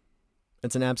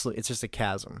 It's just a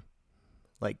chasm.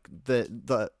 Like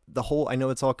the whole, I know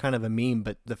it's all kind of a meme,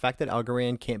 but the fact that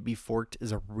Algorand can't be forked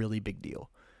is a really big deal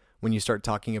when you start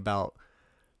talking about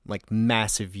like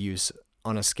massive use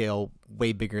on a scale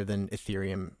way bigger than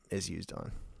Ethereum is used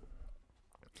on.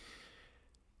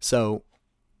 So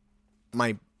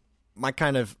my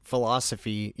kind of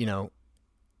philosophy,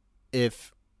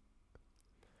 if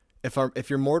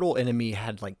your mortal enemy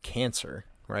had like cancer,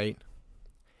 right?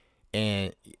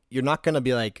 And you're not going to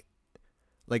be like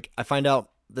I find out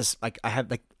this, like I have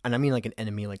like, and I mean like an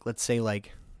enemy, like let's say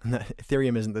like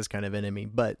Ethereum isn't this kind of enemy,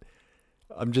 but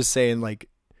I'm just saying like,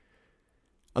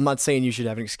 I'm not saying you should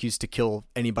have an excuse to kill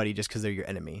anybody just because they're your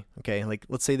enemy. Okay. Like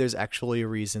let's say there's actually a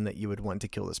reason that you would want to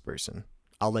kill this person.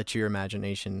 I'll let your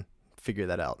imagination figure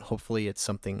that out. Hopefully it's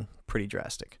something pretty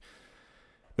drastic.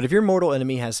 But if your mortal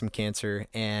enemy has some cancer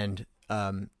and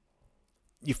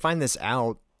you find this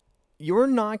out, you're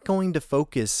not going to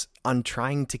focus on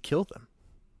trying to kill them.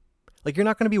 Like you're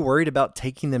not going to be worried about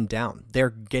taking them down.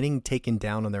 They're getting taken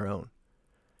down on their own.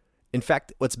 In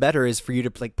fact, what's better is for you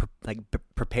to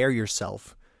prepare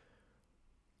yourself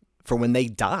for when they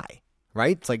die,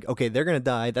 right? It's like, okay, they're going to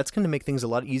die. That's going to make things a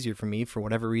lot easier for me for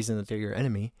whatever reason that they're your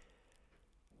enemy.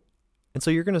 And so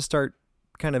you're going to start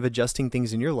kind of adjusting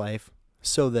things in your life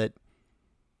so that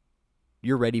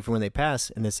you're ready for when they pass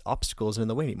and this obstacle isn't in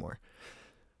the way anymore.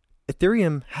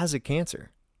 Ethereum has a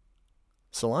cancer.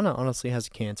 Solana honestly has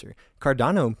a cancer.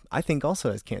 Cardano, I think,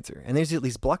 also has cancer. And there's at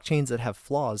least blockchains that have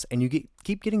flaws, and you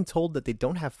keep getting told that they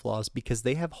don't have flaws because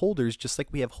they have holders just like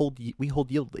we hold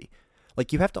Yieldly.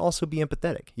 Like you have to also be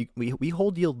empathetic. We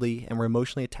hold Yieldly and we're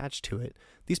emotionally attached to it.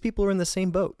 These people are in the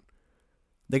same boat.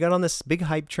 They got on this big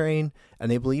hype train and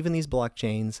they believe in these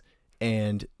blockchains,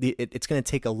 and it's going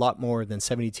to take a lot more than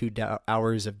 72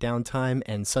 hours of downtime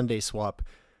and Sunday swap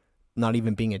not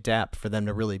even being a dApp for them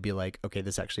to really be like, okay,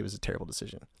 this actually was a terrible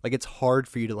decision. Like it's hard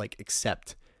for you to like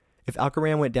accept. If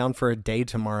Algorand went down for a day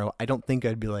tomorrow, I don't think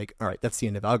I'd be like, all right, that's the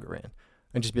end of Algorand.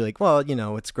 I'd just be like, well,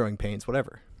 it's growing pains,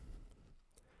 whatever.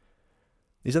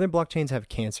 These other blockchains have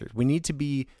cancer. We need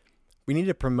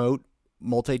to promote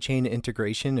multi-chain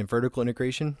integration and vertical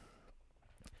integration.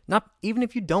 Not even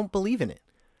if you don't believe in it.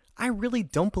 I really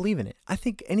don't believe in it. I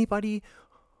think anybody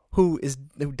who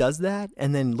does that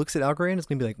and then looks at Algorand is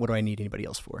going to be like, what do I need anybody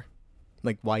else for?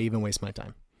 Like, why even waste my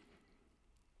time?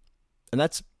 And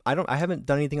I haven't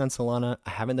done anything on Solana. I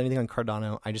haven't done anything on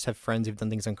Cardano. I just have friends who've done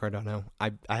things on Cardano.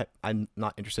 I'm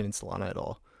not interested in Solana at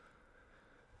all.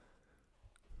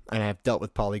 And I've dealt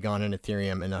with Polygon and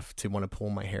Ethereum enough to want to pull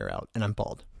my hair out, and I'm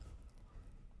bald.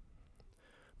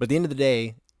 But at the end of the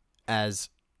day,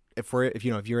 if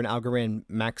you're an Algorand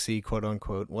maxi, quote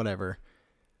unquote, whatever,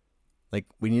 like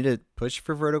we need to push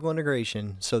for vertical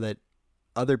integration so that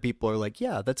other people are like,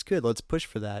 yeah, that's good. Let's push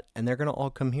for that. And they're going to all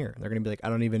come here. They're going to be like, I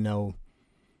don't even know.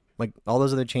 Like all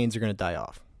those other chains are going to die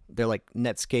off. They're like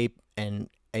Netscape and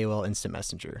AOL Instant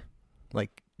Messenger.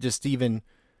 Like just even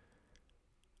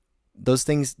those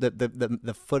things,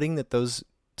 the footing that those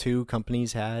two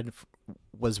companies had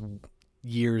was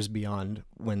years beyond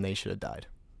when they should have died.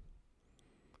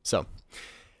 So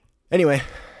anyway,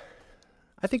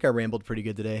 I think I rambled pretty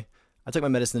good today. I took my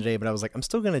medicine today, but I was like, I'm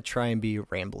still going to try and be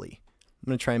rambly. I'm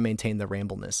going to try and maintain the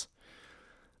rambleness.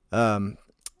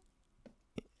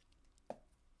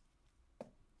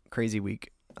 Crazy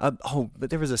week. But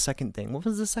there was a second thing. What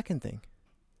was the second thing?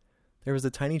 There was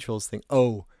the Tiny Trolls thing.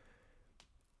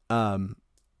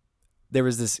 There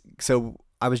was this. So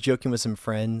I was joking with some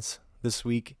friends this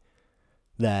week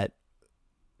that,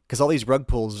 because all these rug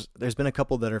pulls, there's been a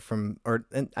couple that are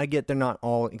and I get they're not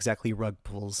all exactly rug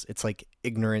pulls. It's like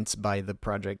ignorance by the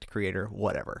project creator,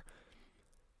 whatever.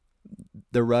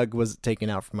 The rug was taken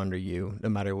out from under you, no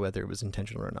matter whether it was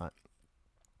intentional or not.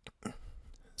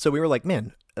 So we were like,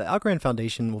 man, the Algorand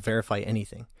Foundation will verify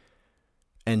anything.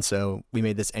 And so we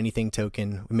made this anything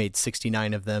token. We made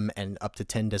 69 of them and up to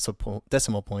 10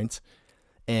 decimal points.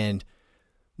 And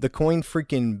the coin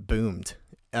freaking boomed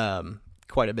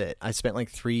quite a bit. I spent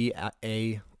like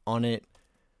 3A on it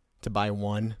to buy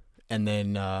one. And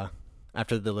then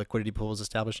after the liquidity pool was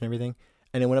established and everything,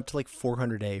 and it went up to like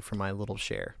 400A for my little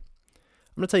share.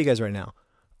 I'm going to tell you guys right now,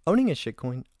 owning a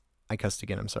shitcoin, I cussed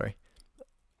again, I'm sorry.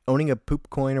 Owning a poop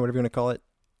coin or whatever you want to call it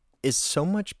is so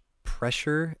much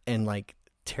pressure and like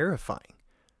terrifying.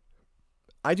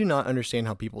 I do not understand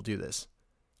how people do this.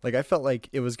 Like, I felt like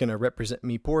it was going to represent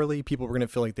me poorly. People were going to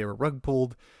feel like they were rug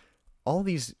pulled. All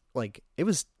these, like, it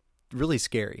was really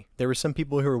scary. There were some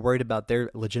people who were worried about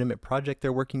their legitimate project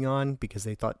they're working on because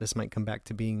they thought this might come back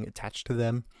to being attached to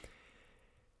them.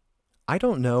 I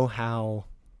don't know how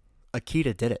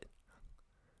Akita did it.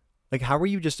 Like, how were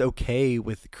you just okay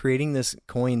with creating this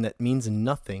coin that means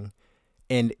nothing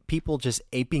and people just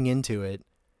aping into it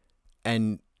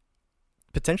and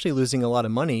potentially losing a lot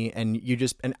of money? And you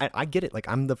just, and I get it. Like,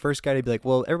 I'm the first guy to be like,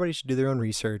 well, everybody should do their own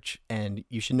research and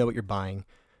you should know what you're buying.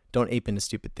 Don't ape into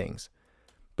stupid things.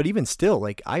 But even still,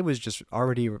 like, I was just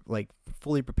already like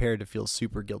fully prepared to feel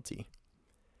super guilty.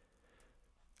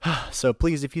 So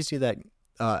please, if you see that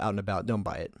out and about, don't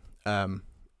buy it.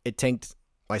 It tanked.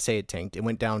 I say it tanked. It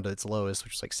went down to its lowest,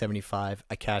 which was like 75.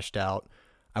 I cashed out.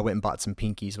 I went and bought some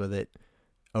pinkies with it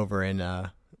over in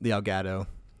the Elgato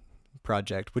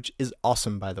project, which is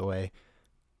awesome, by the way.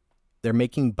 They're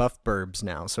making buff burbs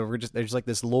now. So there's like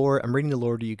this lore. I'm reading the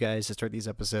lore to you guys to start these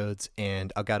episodes,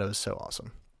 and Elgato is so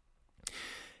awesome.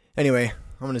 Anyway,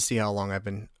 I'm going to see how long I've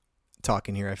been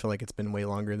talking here. I feel like it's been way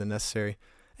longer than necessary.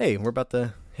 Hey, we're about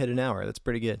to hit an hour. That's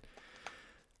pretty good.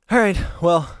 All right.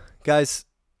 Well, guys,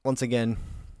 once again,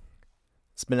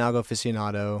 it's been Algo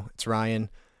Aficionado. It's Ryan.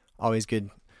 Always good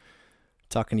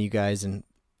talking to you guys and,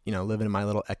 you know, living in my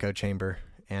little echo chamber.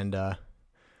 And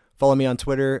follow me on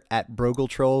Twitter at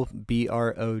Brogletroll,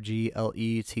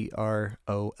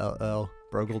 BROGLETROLL,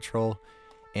 Brogletroll.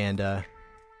 And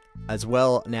as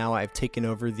well, now I've taken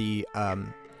over the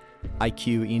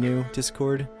IQ Inu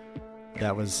Discord.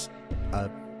 That was a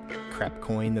crap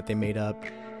coin that they made up,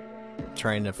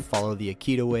 trying to follow the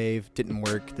Akita wave. Didn't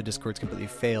work. The Discord's completely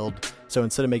failed. So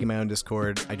instead of making my own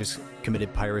Discord, I just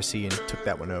committed piracy and took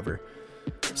that one over.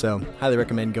 So highly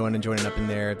recommend going and joining up in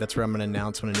there. That's where I'm going to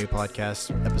announce when a new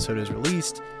podcast episode is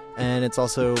released. And it's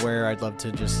also where I'd love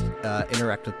to just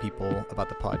interact with people about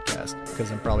the podcast,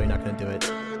 because I'm probably not going to do it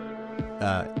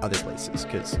other places,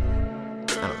 because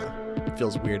I don't know. It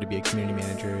feels weird to be a community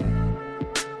manager in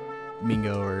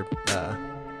Mingo or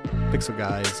Pixel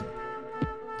Guys,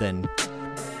 then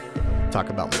talk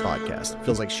about my podcast. It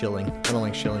feels like shilling. I don't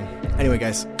like shilling. Anyway,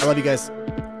 guys, I love you guys.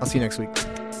 I'll see you next week.